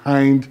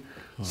behind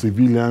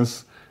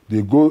civilians.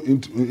 They go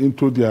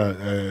into their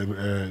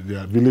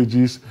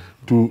villages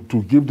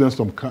to give them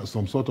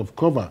some sort of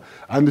cover,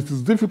 and it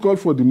is difficult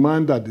for the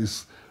man that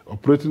is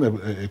operating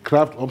a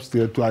craft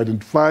upstairs to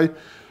identify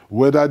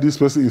whether this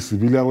person is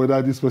civilian,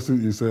 whether this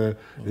person is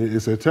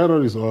a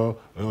terrorist or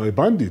a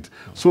bandit.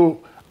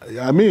 So,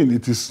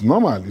 it is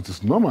normal. It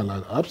is normal.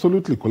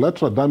 Absolutely,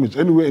 collateral damage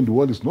anywhere in the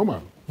world is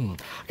normal.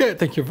 Okay,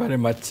 thank you very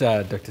much,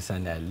 Dr.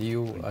 Sani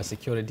Aliyu, a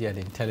security and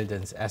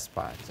intelligence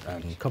expert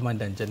and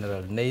Commandant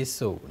General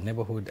NASO,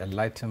 Neighborhood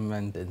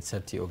Enlightenment and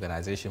Safety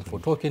Organization, for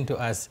talking to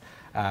us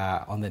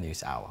on the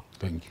News Hour.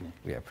 Thank you.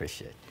 We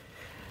appreciate.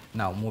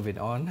 Now, moving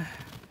on,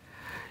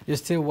 you're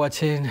still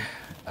watching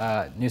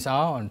News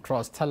Hour on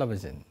Trust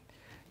Television.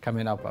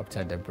 Coming up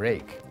after the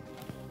break,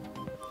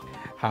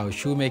 how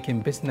shoemaking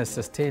business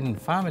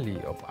sustained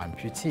family of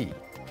amputee.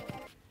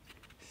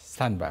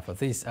 Stand by for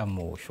this and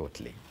more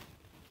shortly.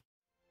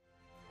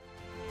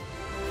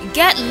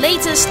 Get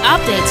latest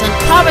updates on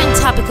current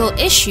topical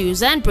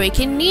issues and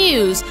breaking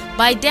news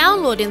by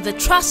downloading the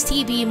Trust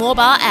TV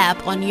mobile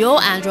app on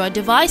your Android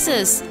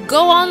devices.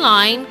 Go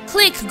online,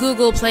 click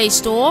Google Play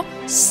Store,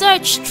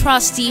 search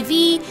Trust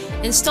TV,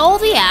 install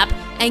the app,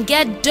 and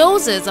get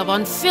doses of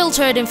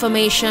unfiltered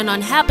information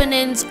on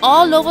happenings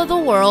all over the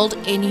world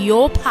in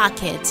your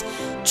pocket.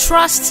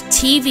 Trust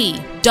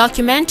TV,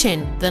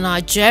 documenting the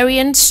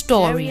Nigerian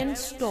story.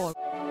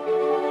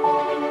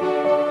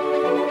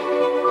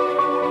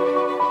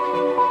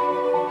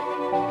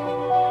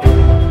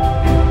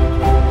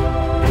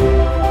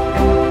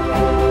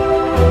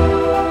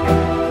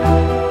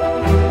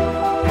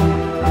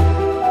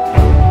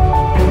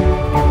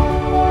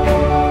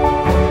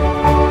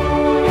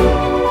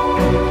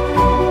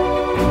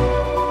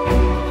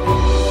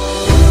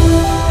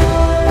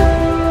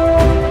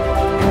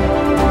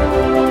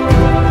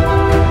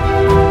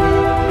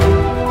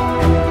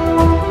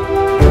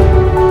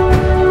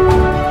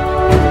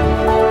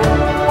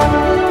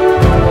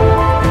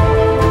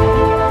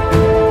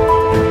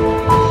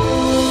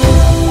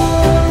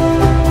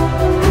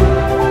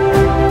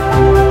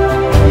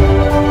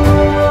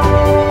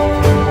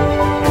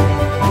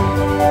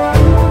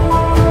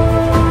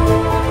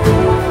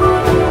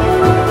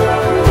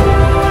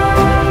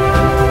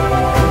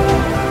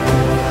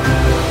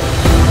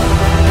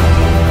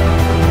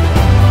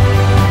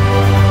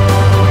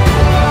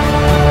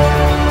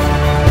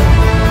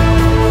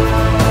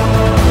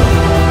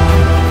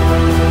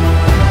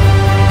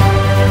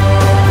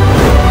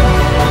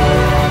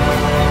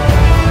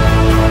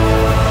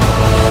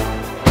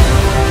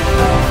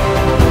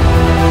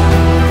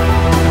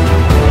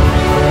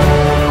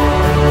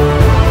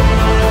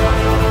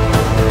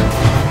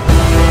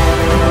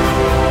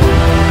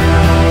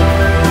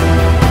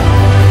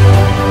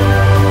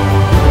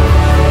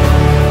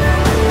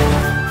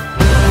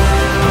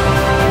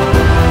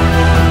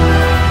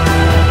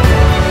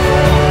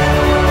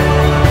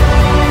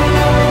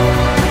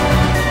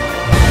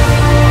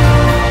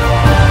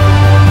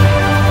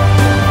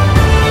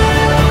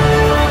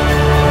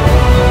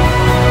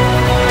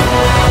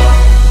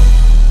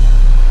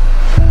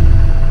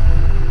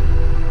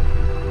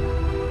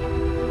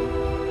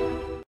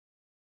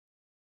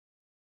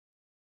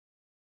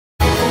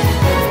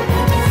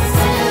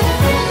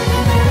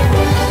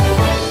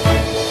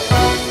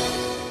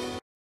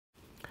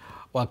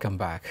 Welcome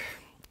back.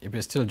 If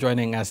you're still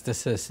joining us,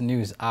 this is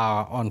News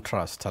Hour on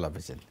Trust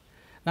Television.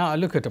 Now a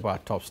look at our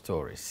top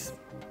stories.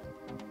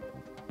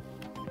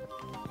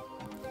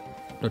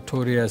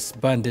 Notorious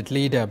bandit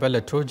leader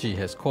Bello Turji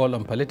has called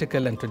on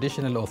political and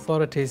traditional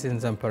authorities in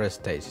Zamfara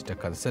state to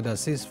consider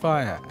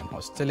ceasefire and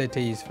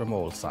hostilities from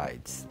all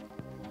sides.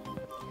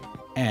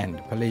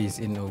 And police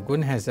in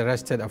Ogun has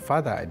arrested a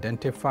father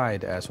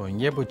identified as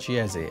Onyebu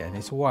Chieze and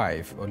his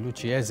wife Olu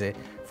Chieze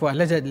for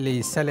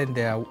allegedly selling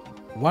their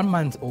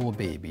 1-month-old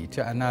baby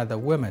to another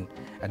woman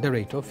at the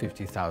rate of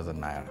 50,000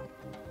 naira.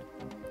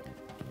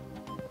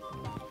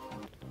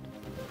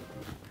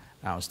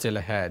 Now still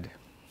ahead.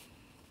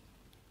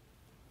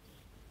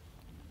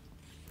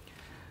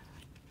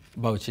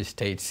 Bauchi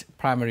State's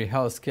Primary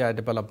Healthcare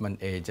Development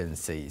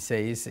Agency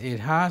says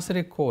it has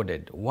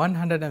recorded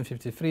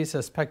 153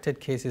 suspected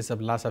cases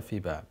of Lassa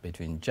fever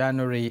between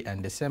January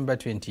and December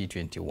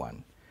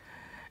 2021.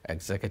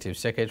 Executive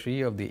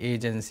Secretary of the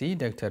agency,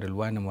 Dr.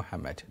 Rilwan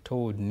Mohammed,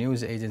 told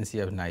News Agency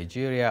of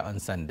Nigeria on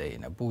Sunday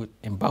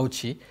in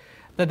Bauchi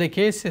that the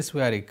cases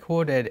were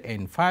recorded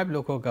in 5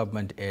 local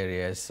government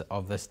areas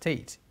of the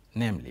state,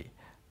 namely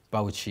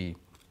Bauchi,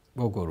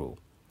 Gogoro,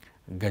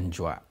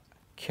 Ganjwa,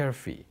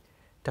 Kerfi,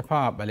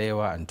 Tafawa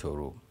Balewa and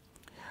Toro.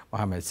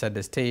 Mohammed said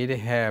the state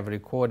have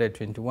recorded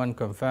 21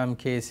 confirmed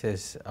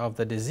cases of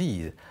the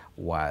disease,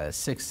 while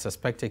 6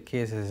 suspected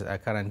cases are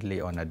currently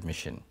on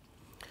admission.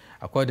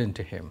 According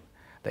to him,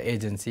 the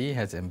agency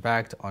has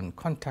embarked on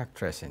contact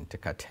tracing to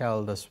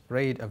curtail the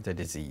spread of the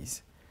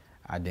disease,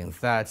 adding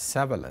that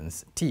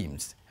surveillance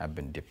teams have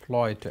been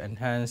deployed to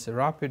enhance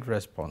rapid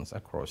response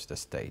across the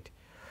state.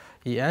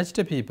 He urged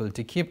the people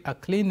to keep a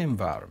clean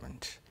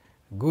environment,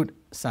 good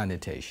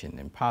sanitation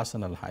and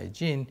personal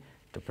hygiene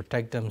to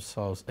protect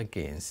themselves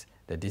against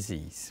the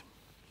disease.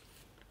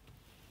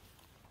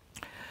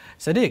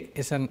 Sadiq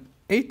is an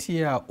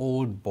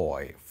 8-year-old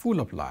boy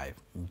full of life,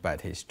 but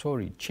his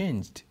story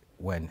changed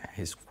when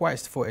his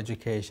quest for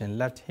education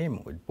left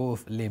him with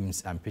both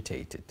limbs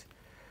amputated.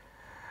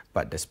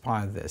 But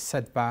despite the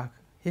setback,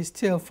 he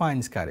still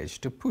finds courage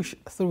to push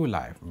through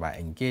life by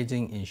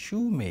engaging in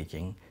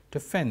shoemaking to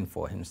fend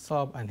for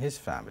himself and his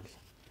family.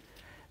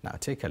 Now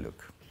take a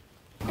look.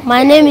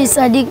 My name is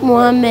Sadiq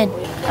Mohammed.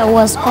 I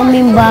was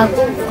coming back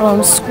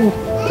from school.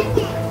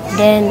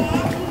 Then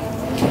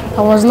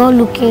I was not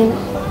looking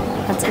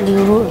at the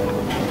road.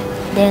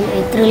 Then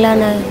a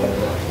trailer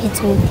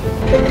hit me.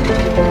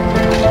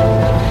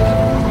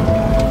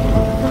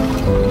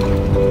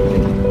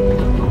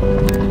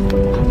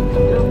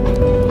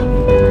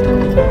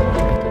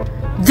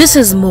 This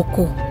is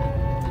Moko,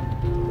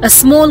 a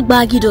small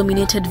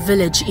Gbagi-dominated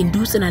village in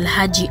Dutsen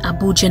Alhaji,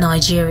 Abuja,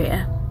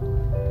 Nigeria.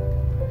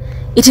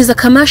 It is a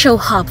commercial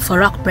hub for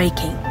rock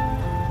breaking,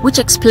 which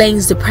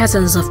explains the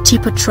presence of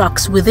tipper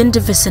trucks within the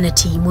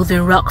vicinity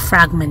moving rock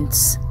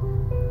fragments.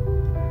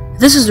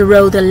 This is the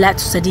road that led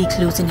to Sadiq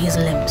losing his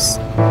limbs.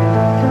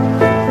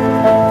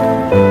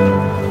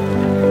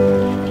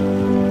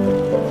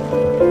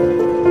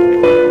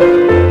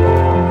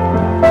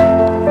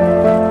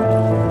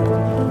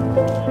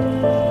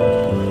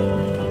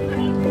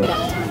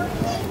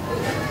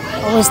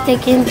 I was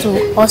taken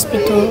to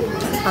hospital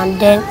and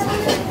then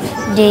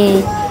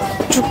they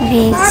took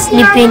me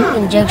sleeping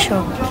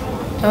injection.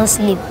 Don't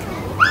sleep.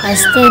 I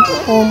stayed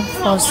home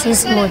for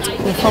 6 months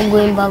before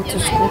going back to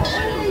school.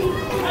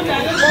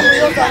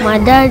 My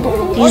dad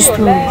used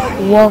to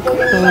work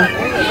in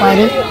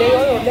Kwari.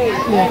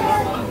 Yeah.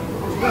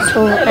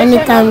 So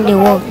anytime they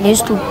work, they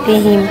used to pay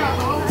him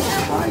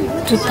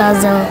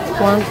 2,000,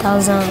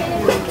 1,000.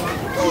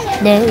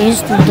 Then we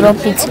used to drop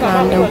it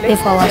and they will pay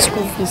for our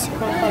school fees.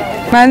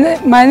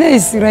 My name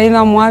is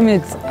Raina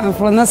Mohammed. I'm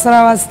from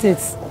Nasarawa State,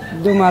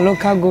 Doma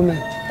local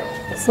government.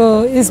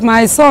 So it's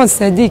my son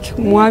Sadiq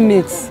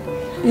Mohammed.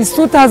 It's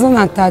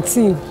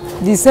 2013,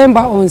 December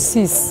on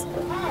 6.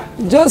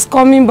 Just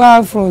coming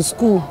back from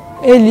school,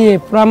 earlier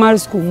primary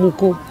school,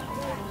 Muko.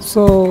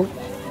 So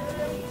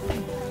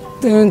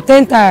the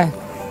 10th I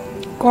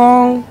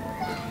come,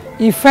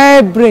 if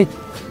I break,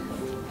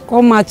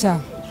 come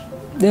matcha.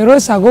 The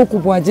road shall go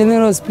Kubwa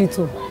General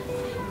Hospital.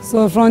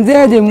 So from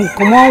there they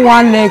come on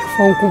one leg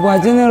from Kubwa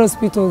General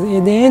Hospital,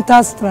 they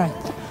enter strike.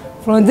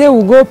 From there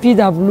we go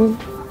PW.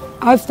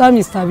 After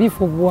Mr. B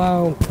for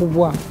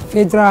Kubwa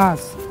Federal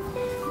House.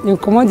 They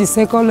come on the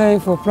second line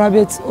for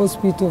private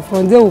hospital.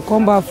 From there we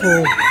come back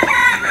for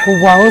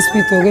Kubwa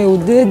Hospital. We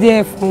were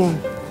there from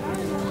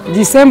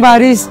December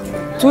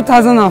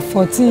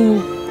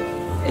 2014,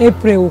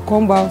 April we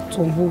come back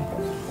to home.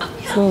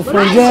 So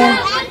from there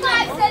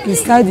we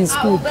start the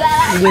school.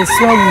 They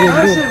slug they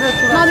go.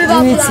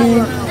 Anything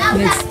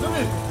next.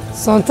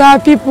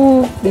 Sometimes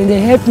people then they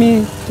help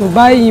me to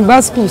buy in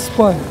bicycle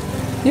spoil.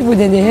 People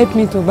then they help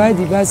me to buy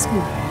the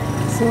bicycle.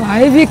 So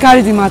I even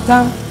carry the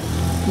matter,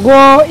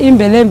 go in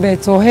Belembe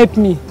to help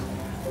me.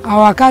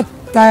 I car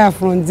tire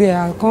from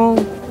there. I come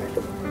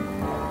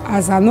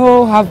as I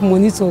no have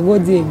money to go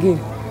there again.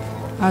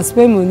 I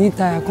spend money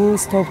tire, I can't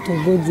stop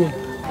to go there.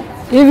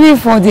 Even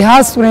for the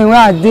house rent where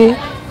I dey,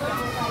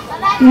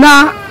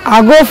 now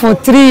I go for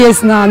 3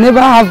 years now. I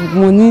never have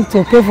money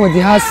to pay for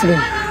the house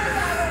rent.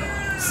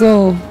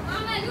 So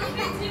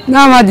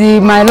now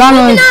my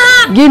landlord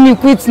give me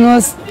quick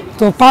notice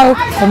to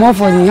come up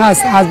for the house.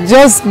 I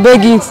just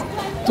begging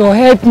to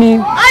help me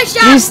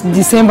this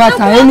December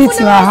time.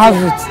 Anything I have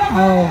it,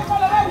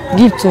 I'll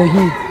give to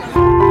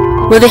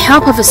him. With the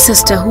help of a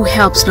sister who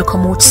helps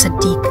locomote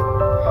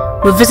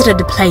Sadiq, we visited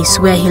the place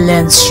where he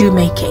learns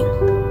shoemaking.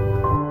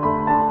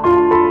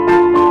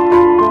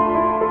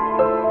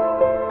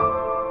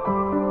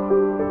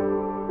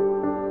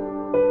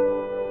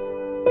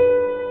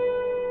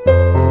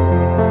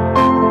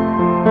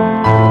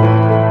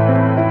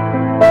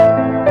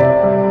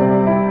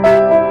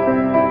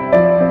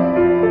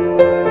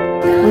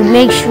 We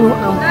make shoe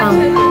and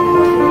palm.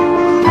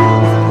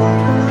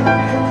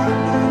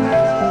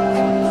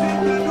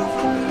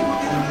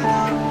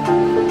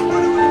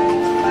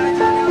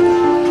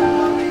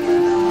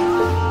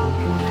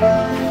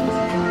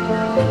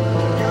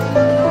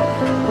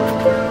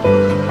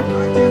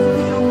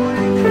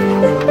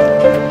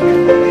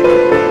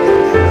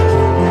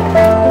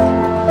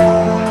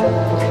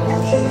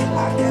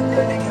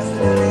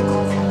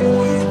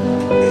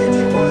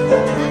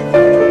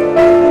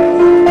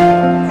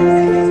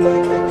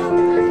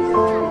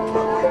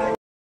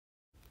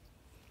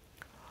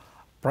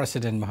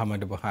 President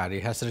Muhammadu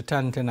Buhari has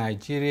returned to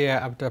Nigeria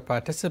after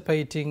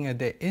participating at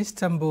the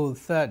Istanbul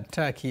Third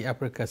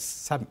Turkey-Africa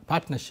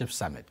Partnership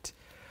Summit.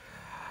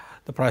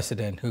 The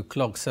president, who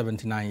clocked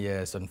 79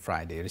 years on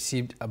Friday,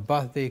 received a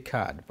birthday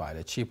card by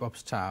the Chief of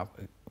Staff,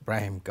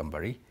 Ibrahim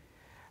Gambari,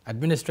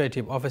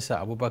 Administrative Officer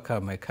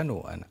Abubakar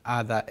Mekano, and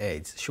other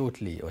aides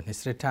shortly on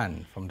his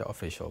return from the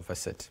official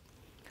visit.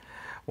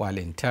 While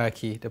in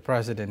Turkey, the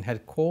president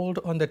had called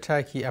on the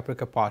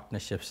Turkey-Africa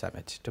Partnership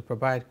Summit to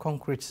provide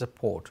concrete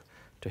support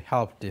to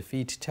help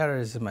defeat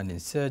terrorism and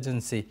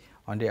insurgency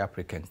on the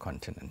African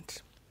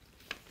continent.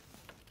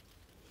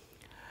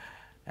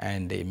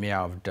 And the Mayor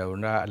of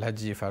Daura,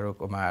 Alhaji Farouk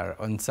Omar,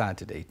 on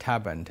Saturday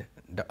turbaned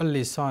the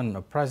only son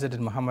of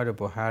President Muhammadu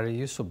Buhari,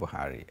 Yusuf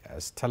Buhari,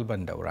 as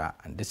Talban Daura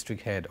and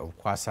district head of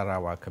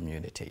Kwasarawa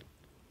community.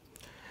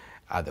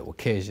 At the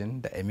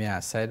occasion, the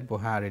Emir said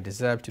Buhari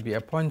deserved to be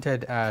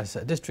appointed as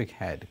a district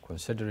head,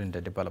 considering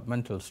the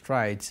developmental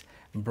strides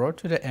brought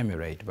to the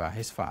emirate by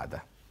his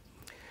father.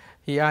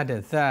 He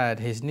added that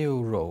in his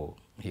new role,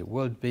 he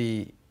will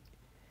be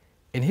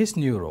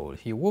visiting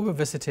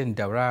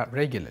Daura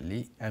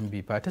regularly and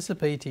be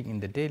participating in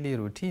the daily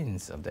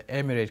routines of the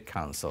Emirate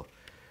Council,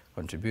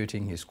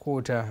 contributing his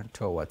quota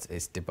towards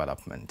its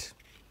development.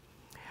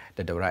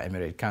 The Daura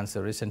Emirate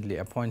Council recently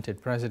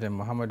appointed President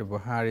Muhammadu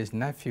Buhari's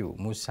nephew,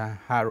 Musa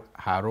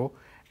Haro,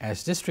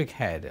 as district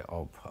head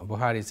of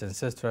Buhari's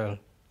ancestral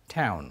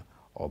town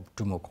of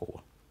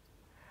Dumoko.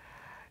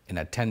 In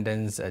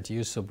attendance at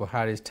Yusuf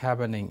Buhari's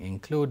turbaning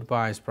include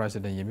Vice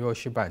President Yemi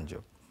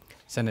Osinbajo,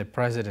 Senate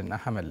President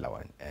Ahmed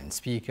Lawan, and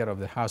Speaker of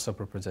the House of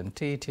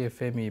Representatives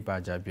Femi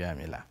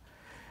Gbajabiamila,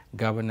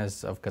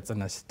 Governors of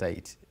Katsina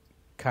State,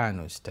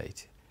 Kano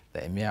State,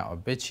 the Emir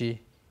of Bichi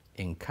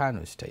in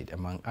Kano State,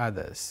 among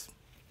others.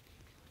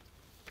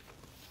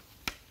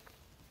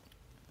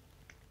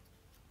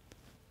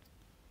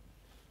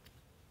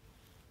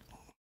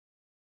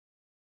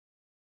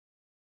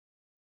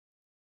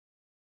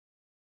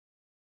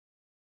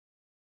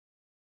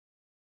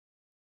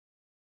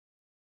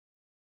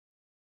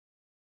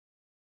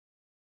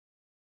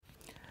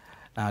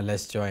 Now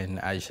let's join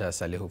Aisha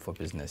Salihu for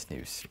business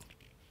news.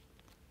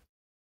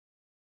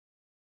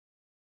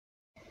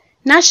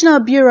 National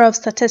Bureau of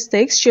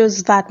Statistics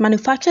shows that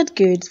manufactured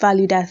goods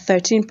valued at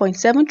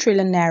 13.7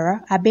 trillion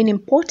naira are being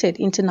imported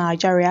into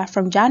Nigeria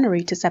from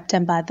January to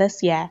September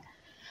this year.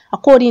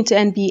 According to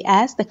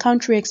NBS, the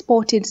country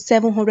exported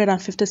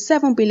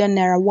 757 billion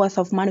naira worth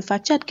of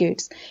manufactured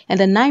goods in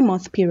the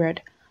 9-month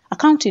period,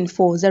 accounting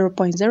for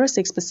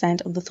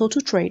 0.06% of the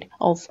total trade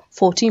of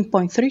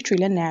 14.3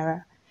 trillion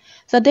naira.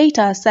 The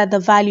data said the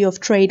value of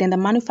trade in the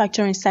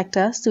manufacturing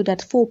sector stood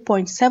at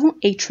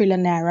 4.78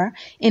 trillion naira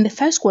in the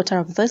first quarter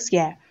of this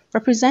year,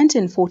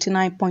 representing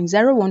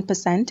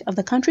 49.01% of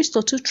the country's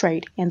total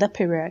trade in the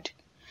period.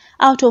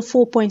 Out of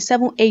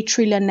 4.78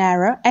 trillion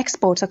naira,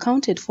 exports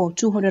accounted for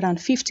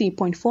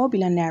 250.4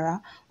 billion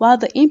naira, while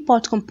the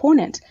import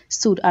component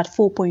stood at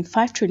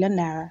 4.5 trillion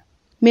naira.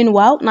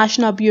 Meanwhile,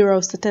 National Bureau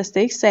of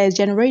Statistics says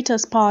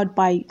generators powered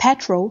by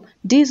petrol,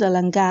 diesel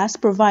and gas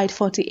provide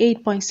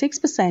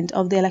 48.6%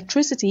 of the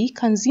electricity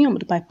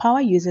consumed by power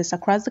users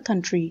across the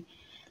country.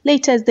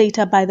 Latest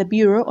data by the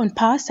Bureau on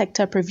Power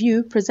Sector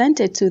Preview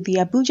presented to the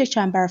Abuja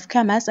Chamber of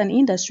Commerce and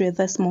Industry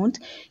this month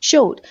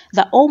showed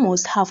that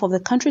almost half of the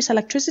country's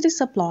electricity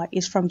supply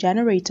is from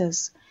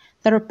generators.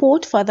 The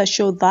report further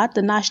showed that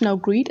the national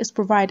grid is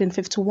providing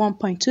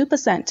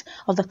 51.2%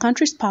 of the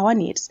country's power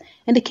needs,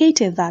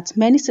 indicating that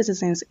many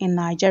citizens in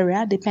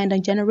Nigeria depend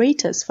on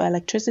generators for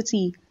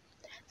electricity.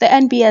 The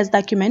NBS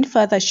document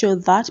further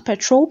showed that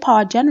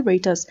petrol-powered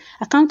generators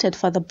accounted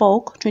for the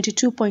bulk,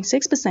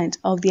 22.6%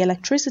 of the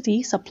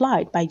electricity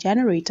supplied by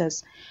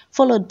generators,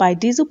 followed by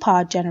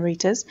diesel-powered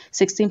generators,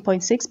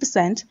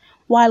 16.6%,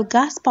 while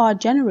gas-powered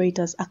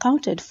generators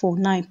accounted for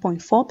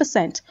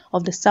 9.4%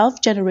 of the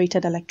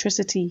self-generated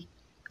electricity.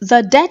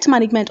 The Debt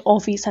Management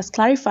Office has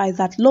clarified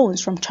that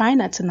loans from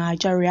China to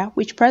Nigeria,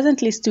 which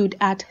presently stood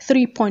at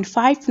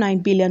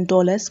 $3.59 billion,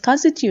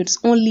 constitutes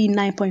only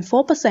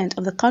 9.4%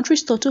 of the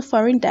country's total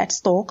foreign debt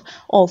stock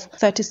of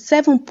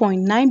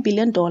 $37.9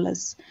 billion.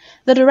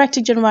 The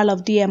Director General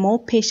of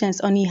DMO,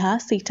 Patience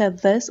Oniha, stated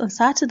this on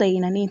Saturday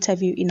in an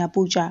interview in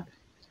Abuja.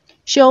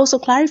 She also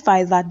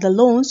clarified that the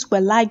loans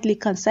were largely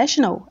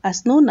concessional,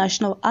 as no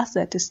national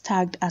asset is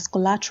tagged as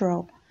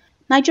collateral.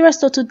 Nigeria's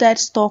total debt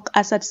stock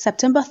as at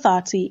September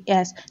 30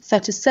 is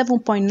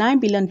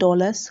 $37.9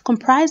 billion,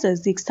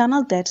 comprises the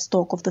external debt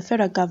stock of the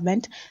federal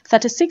government,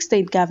 36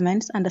 state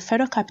governments, and the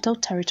Federal Capital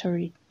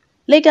Territory.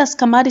 Lagos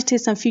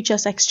Commodities and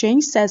Futures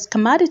Exchange says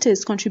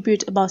commodities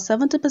contribute about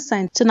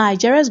 70% to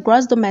Nigeria's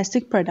gross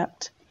domestic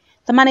product.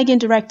 The Managing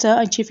Director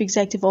and Chief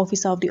Executive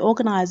Officer of the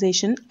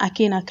organization,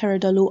 Akin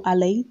Akeredolu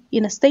Ale,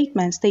 in a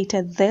statement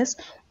stated this,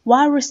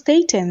 while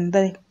restating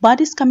the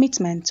body's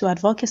commitment to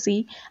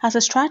advocacy as a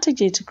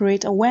strategy to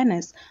create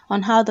awareness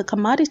on how the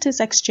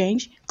commodities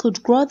exchange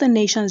could grow the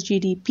nation's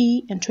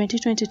GDP in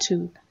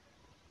 2022.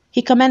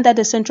 He commended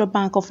the Central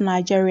Bank of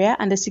Nigeria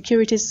and the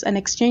Securities and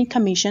Exchange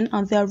Commission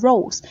on their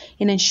roles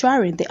in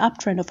ensuring the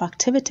uptrend of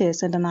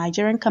activities in the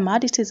Nigerian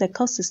commodities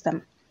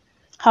ecosystem.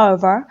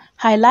 However,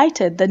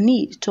 highlighted the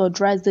need to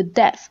address the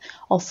depth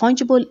of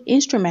fungible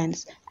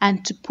instruments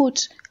and to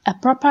put a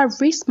proper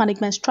risk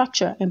management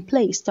structure in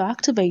place to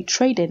activate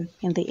trading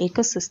in the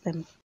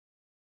ecosystem.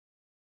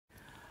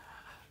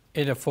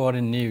 In the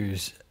foreign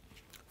news,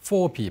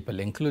 4 people,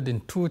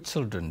 including 2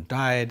 children,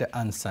 died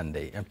on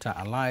Sunday after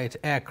a light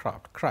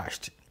aircraft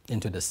crashed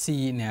into the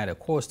sea near the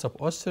coast of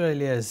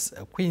Australia's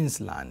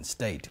Queensland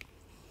state.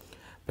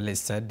 Police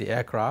said the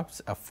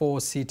aircraft, a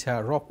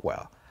 4-seater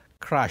Rockwell,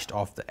 crashed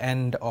off the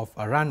end of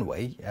a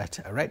runway at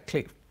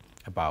Redcliffe,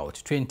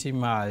 about 20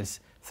 miles,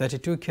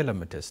 32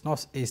 kilometers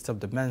northeast of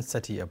the main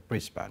city of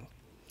Brisbane.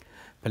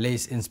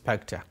 Police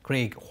Inspector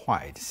Craig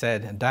White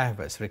said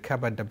divers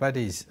recovered the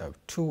bodies of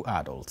 2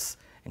 adults,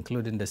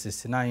 including the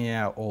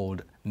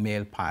 69-year-old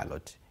male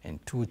pilot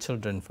and 2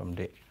 children from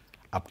the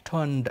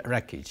upturned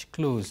wreckage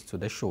close to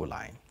the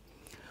shoreline.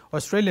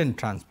 Australian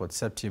Transport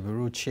Safety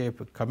Bureau Chief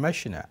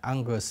Commissioner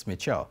Angus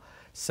Mitchell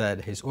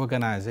said his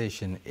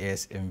organization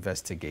is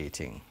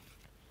investigating.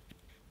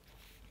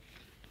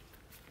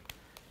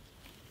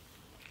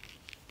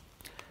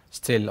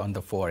 Still on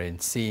the foreign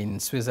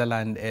scene,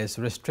 Switzerland is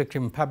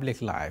restricting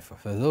public life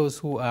for those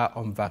who are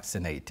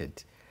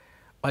unvaccinated.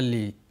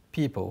 Only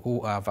people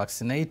who are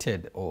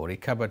vaccinated or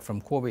recovered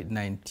from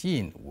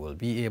COVID-19 will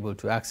be able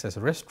to access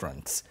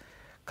restaurants,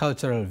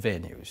 cultural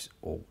venues,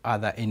 or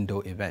other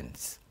indoor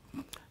events.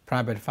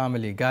 Private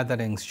family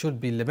gatherings should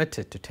be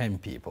limited to 10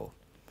 people.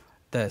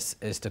 This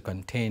is to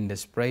contain the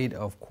spread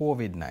of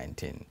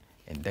COVID-19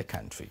 in the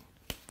country.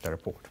 The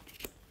report.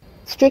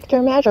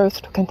 Stricter measures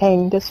to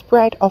contain the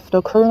spread of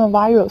the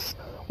coronavirus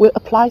will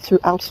apply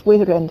throughout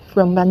Switzerland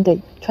from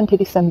Monday, 20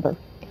 December.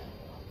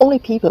 Only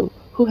people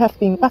who have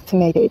been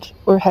vaccinated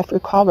or have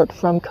recovered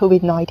from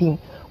COVID-19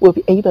 will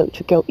be able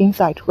to go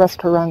inside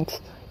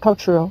restaurants,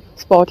 cultural,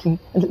 sporting,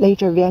 and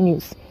leisure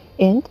venues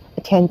and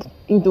attend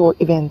indoor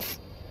events.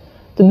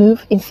 The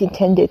move is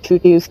intended to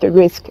reduce the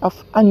risk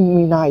of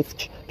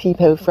unimmunized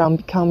people from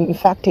becoming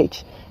infected,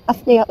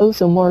 as they are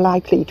also more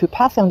likely to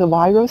pass on the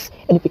virus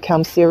and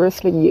become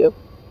seriously ill.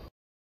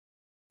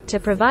 To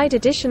provide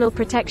additional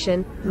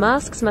protection,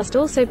 masks must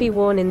also be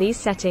worn in these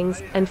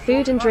settings, and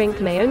food and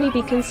drink may only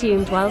be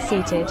consumed while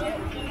seated.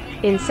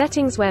 In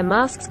settings where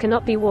masks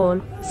cannot be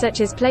worn, such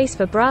as place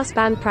for brass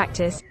band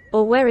practice,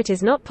 or where it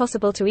is not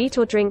possible to eat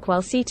or drink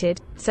while seated,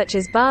 such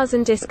as bars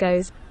and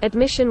discos,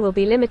 admission will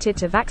be limited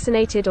to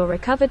vaccinated or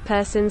recovered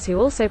persons who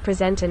also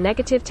present a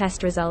negative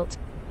test result.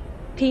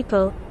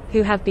 People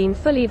who have been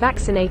fully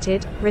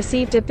vaccinated,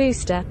 received a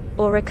booster,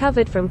 or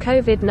recovered from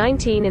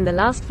COVID-19 in the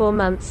last 4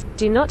 months,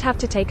 do not have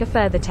to take a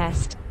further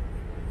test.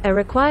 A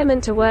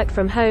requirement to work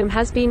from home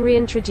has been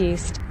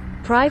reintroduced.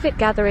 Private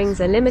gatherings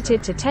are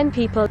limited to 10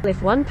 people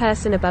if one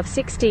person above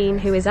 16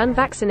 who is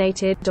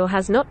unvaccinated or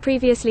has not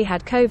previously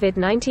had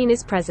COVID-19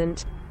 is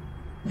present.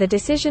 The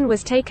decision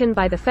was taken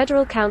by the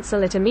Federal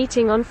Council at a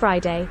meeting on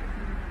Friday.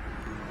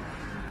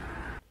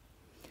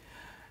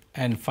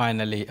 And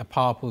finally, a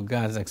powerful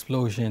gas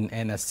explosion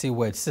in a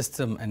sewage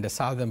system in the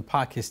southern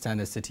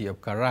Pakistani city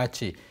of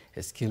Karachi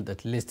has killed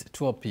at least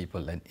 12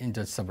 people and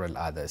injured several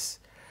others.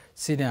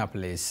 Senior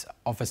police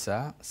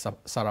officer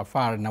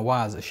Sarafar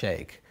Nawaz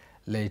Sheikh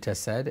later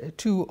said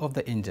 2 of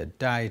the injured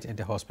died in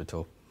the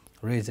hospital,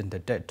 raising the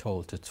death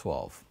toll to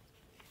 12.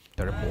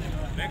 The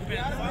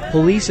report.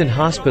 Police and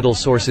hospital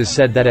sources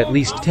said that at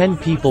least 10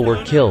 people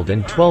were killed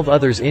and 12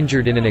 others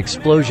injured in an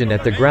explosion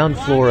at the ground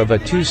floor of a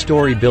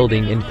 2-story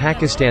building in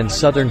Pakistan's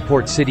southern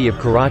port city of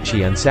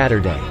Karachi on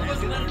Saturday.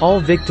 All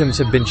victims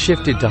have been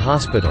shifted to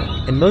hospital,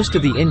 and most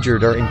of the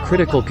injured are in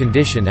critical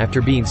condition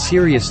after being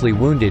seriously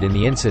wounded in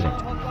the incident.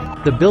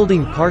 The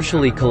building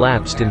partially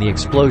collapsed in the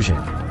explosion.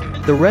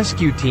 The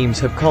rescue teams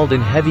have called in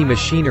heavy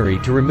machinery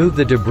to remove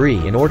the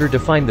debris in order to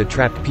find the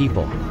trapped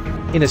people.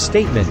 In a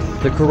statement,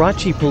 the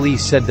Karachi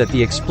police said that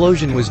the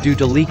explosion was due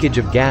to leakage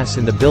of gas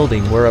in the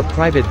building where a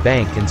private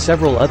bank and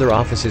several other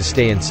offices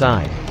stay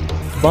inside.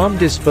 Bomb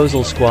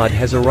disposal squad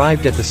has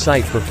arrived at the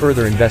site for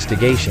further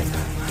investigation.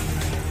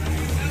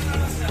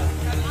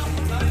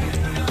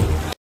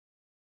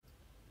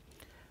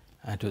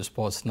 And to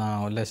sports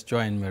now, let's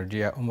join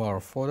Mirdia Umar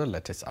for the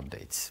latest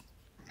updates.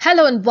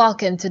 Hello and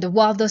welcome to the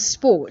World of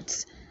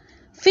Sports.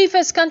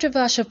 FIFA's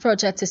controversial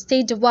project to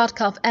stage the World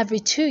Cup every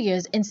 2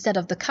 years instead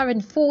of the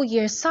current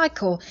 4-year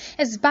cycle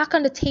is back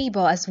on the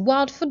table as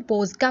World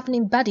Football's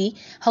governing body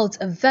holds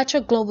a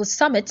virtual global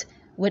summit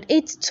with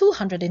its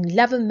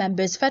 211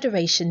 members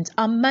federations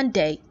on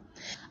Monday.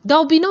 There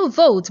will be no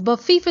vote, but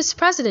FIFA's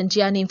president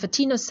Gianni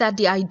Infantino said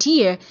the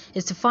idea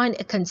is to find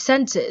a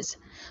consensus.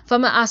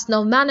 Former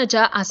Arsenal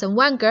manager Arsene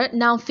Wenger,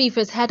 now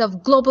FIFA's head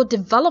of global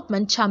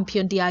development,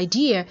 championed the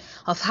idea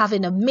of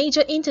having a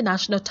major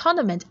international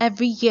tournament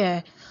every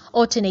year,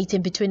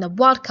 alternating between a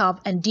World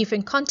Cup and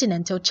different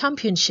continental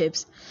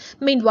championships.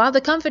 Meanwhile,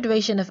 the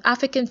Confederation of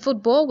African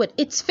Football, with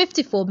its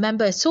 54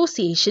 member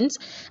associations,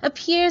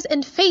 appears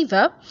in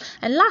favor,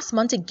 and last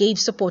month it gave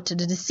support to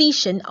the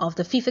decision of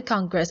the FIFA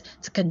Congress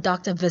to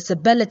conduct a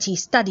visibility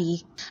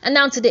study. And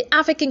now to the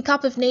African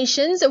Cup of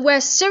Nations, where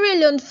Sierra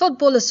Leone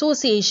Football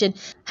Association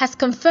has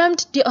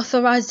confirmed the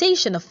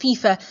authorization of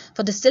FIFA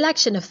for the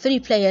selection of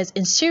 3 players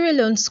in Sierra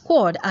Leone's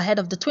squad ahead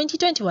of the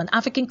 2021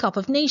 African Cup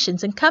of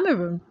Nations in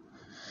Cameroon.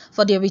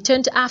 For their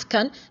return to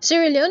AFCON,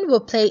 Sierra Leone will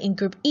play in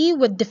Group E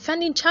with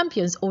defending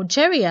champions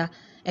Algeria,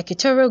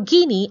 Equatorial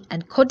Guinea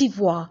and Côte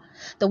d'Ivoire.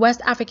 The West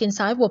African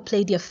side will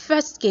play their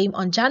first game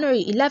on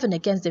January 11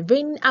 against the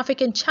reigning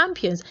African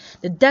champions,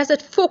 the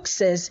Desert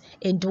Foxes,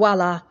 in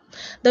Douala.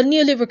 The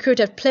newly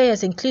recruited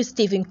players include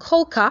Stephen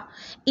Kolka,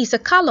 Issa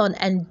Kalon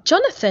and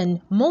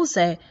Jonathan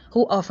Mose,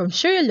 who are from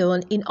Sierra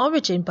Leone in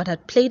origin but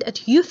had played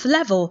at youth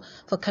level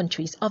for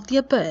countries of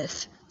their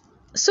birth.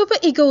 Super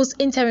Eagles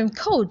interim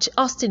coach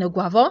Austin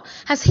Oguavon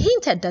has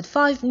hinted that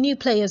 5 new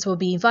players will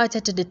be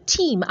invited to the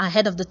team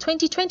ahead of the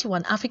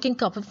 2021 African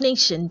Cup of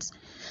Nations.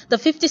 The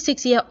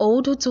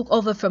 56-year-old, who took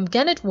over from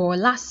Gennett Roar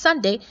last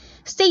Sunday,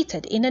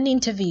 stated in an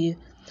interview.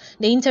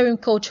 The interim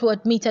coach, who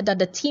admitted that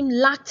the team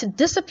lacked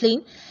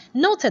discipline,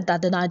 noted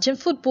that the Nigerian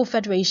Football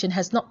Federation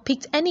has not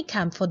picked any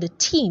camp for the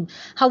team,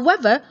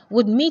 however,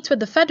 would meet with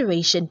the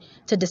federation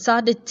to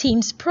decide the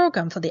team's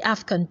program for the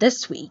AFCON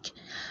this week.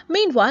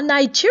 Meanwhile,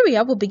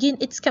 Nigeria will begin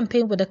its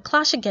campaign with a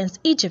clash against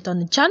Egypt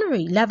on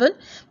January 11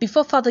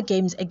 before further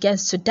games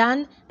against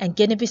Sudan and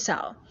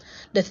Guinea-Bissau.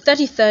 The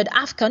 33rd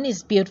AFCON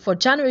is billed for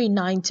January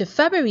 9 to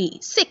February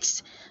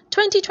 6,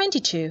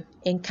 2022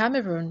 in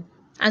Cameroon.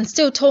 And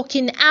still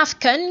talking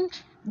AFCON,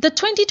 the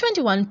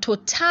 2021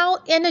 Total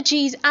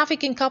Energies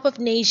African Cup of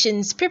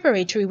Nations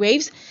preparatory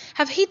waves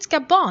have hit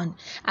Gabon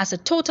as a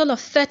total of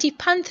 30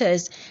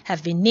 Panthers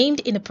have been named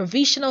in a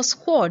provisional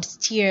squad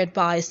steered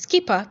by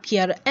skipper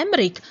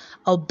Pierre-Emerick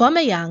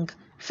Aubameyang.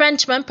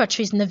 Frenchman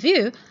Patrice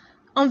Neveu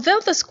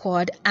unveiled the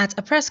squad at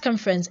a press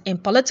conference in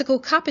political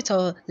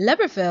capital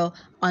Libreville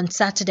on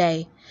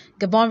Saturday.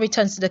 Gabon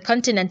returns to the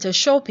continental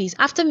showpiece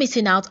after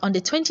missing out on the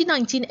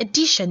 2019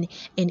 edition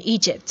in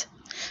Egypt.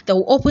 They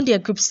will open their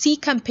Group C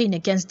campaign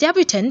against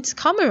debutant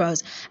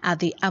Comoros at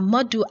the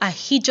Amadou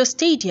Ahidjo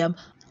Stadium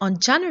on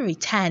January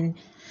 10.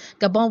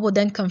 Gabon will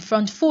then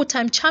confront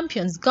 4-time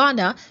champions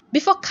Ghana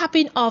before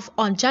capping off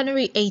on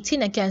January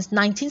 18 against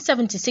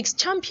 1976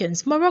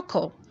 champions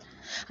Morocco.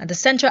 And the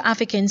Central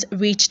Africans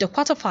reached the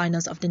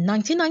quarterfinals of the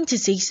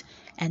 1996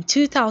 and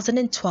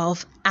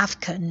 2012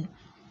 AFCON.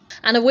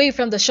 And away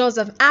from the shores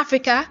of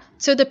Africa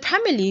to the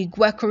Premier League,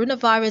 where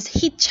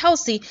coronavirus hit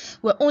Chelsea,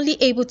 were only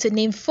able to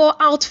name 4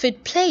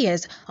 outfield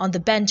players on the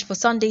bench for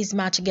Sunday's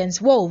match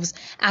against Wolves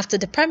after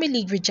the Premier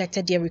League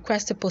rejected their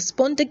request to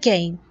postpone the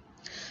game.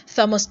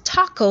 Thomas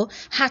Tuchel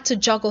had to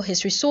juggle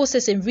his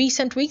resources in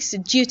recent weeks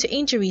due to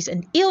injuries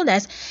and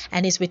illness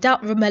and is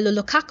without Romelu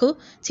Lukaku,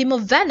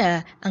 Timo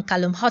Werner and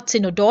Callum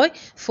Hudson-Odoi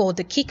for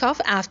the kickoff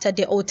after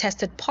they all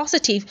tested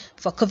positive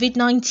for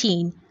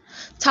COVID-19.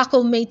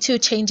 Tuchel made 2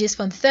 changes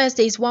from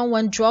Thursday's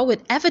 1-1 draw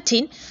with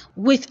Everton,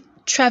 with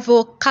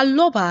Trevor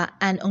Chalobah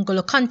and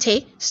N'Golo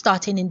Kante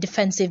starting in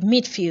defensive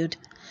midfield.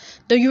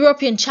 The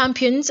European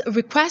champions'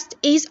 request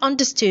is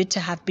understood to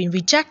have been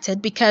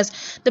rejected because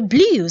the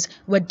Blues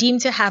were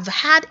deemed to have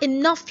had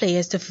enough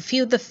players to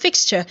fulfill the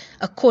fixture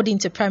according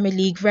to Premier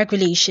League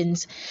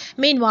regulations.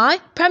 Meanwhile,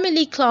 Premier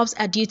League clubs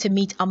are due to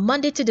meet on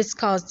Monday to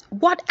discuss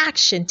what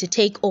action to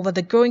take over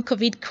the growing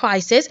COVID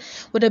crisis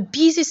with a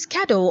busy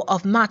schedule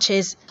of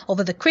matches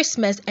over the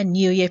Christmas and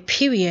New Year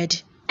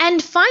period. And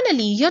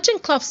finally, Jurgen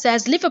Klopp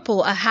says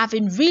Liverpool are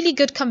having really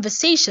good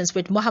conversations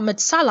with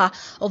Mohamed Salah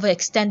over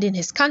extending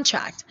his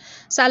contract.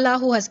 Salah,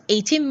 who has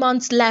 18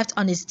 months left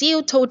on his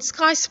deal, told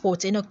Sky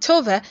Sports in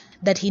October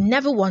that he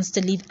never wants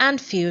to leave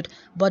Anfield,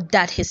 but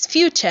that his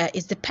future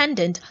is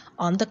dependent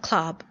on the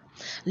club.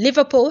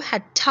 Liverpool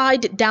had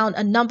tied down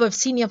a number of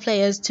senior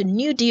players to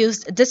new deals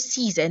this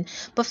season,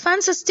 but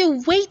fans are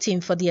still waiting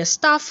for their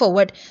star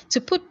forward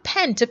to put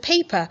pen to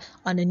paper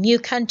on a new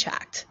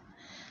contract.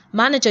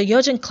 Manager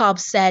Jurgen Klopp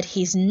said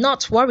he's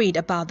not worried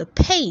about the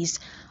pace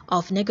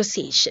of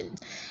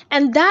negotiations.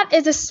 And that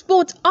is a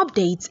sports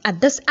update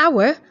at this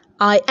hour.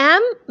 I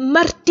am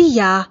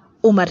Martia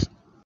Umar.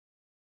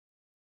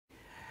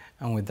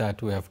 And with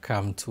that, we have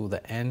come to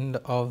the end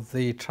of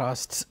the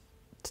Trust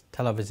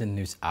Television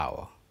News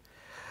Hour.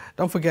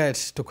 Don't forget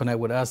to connect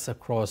with us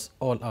across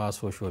all our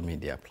social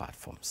media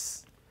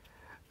platforms.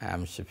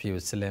 I'm Shafiu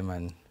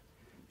Suleiman,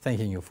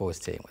 thanking you for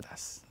staying with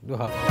us.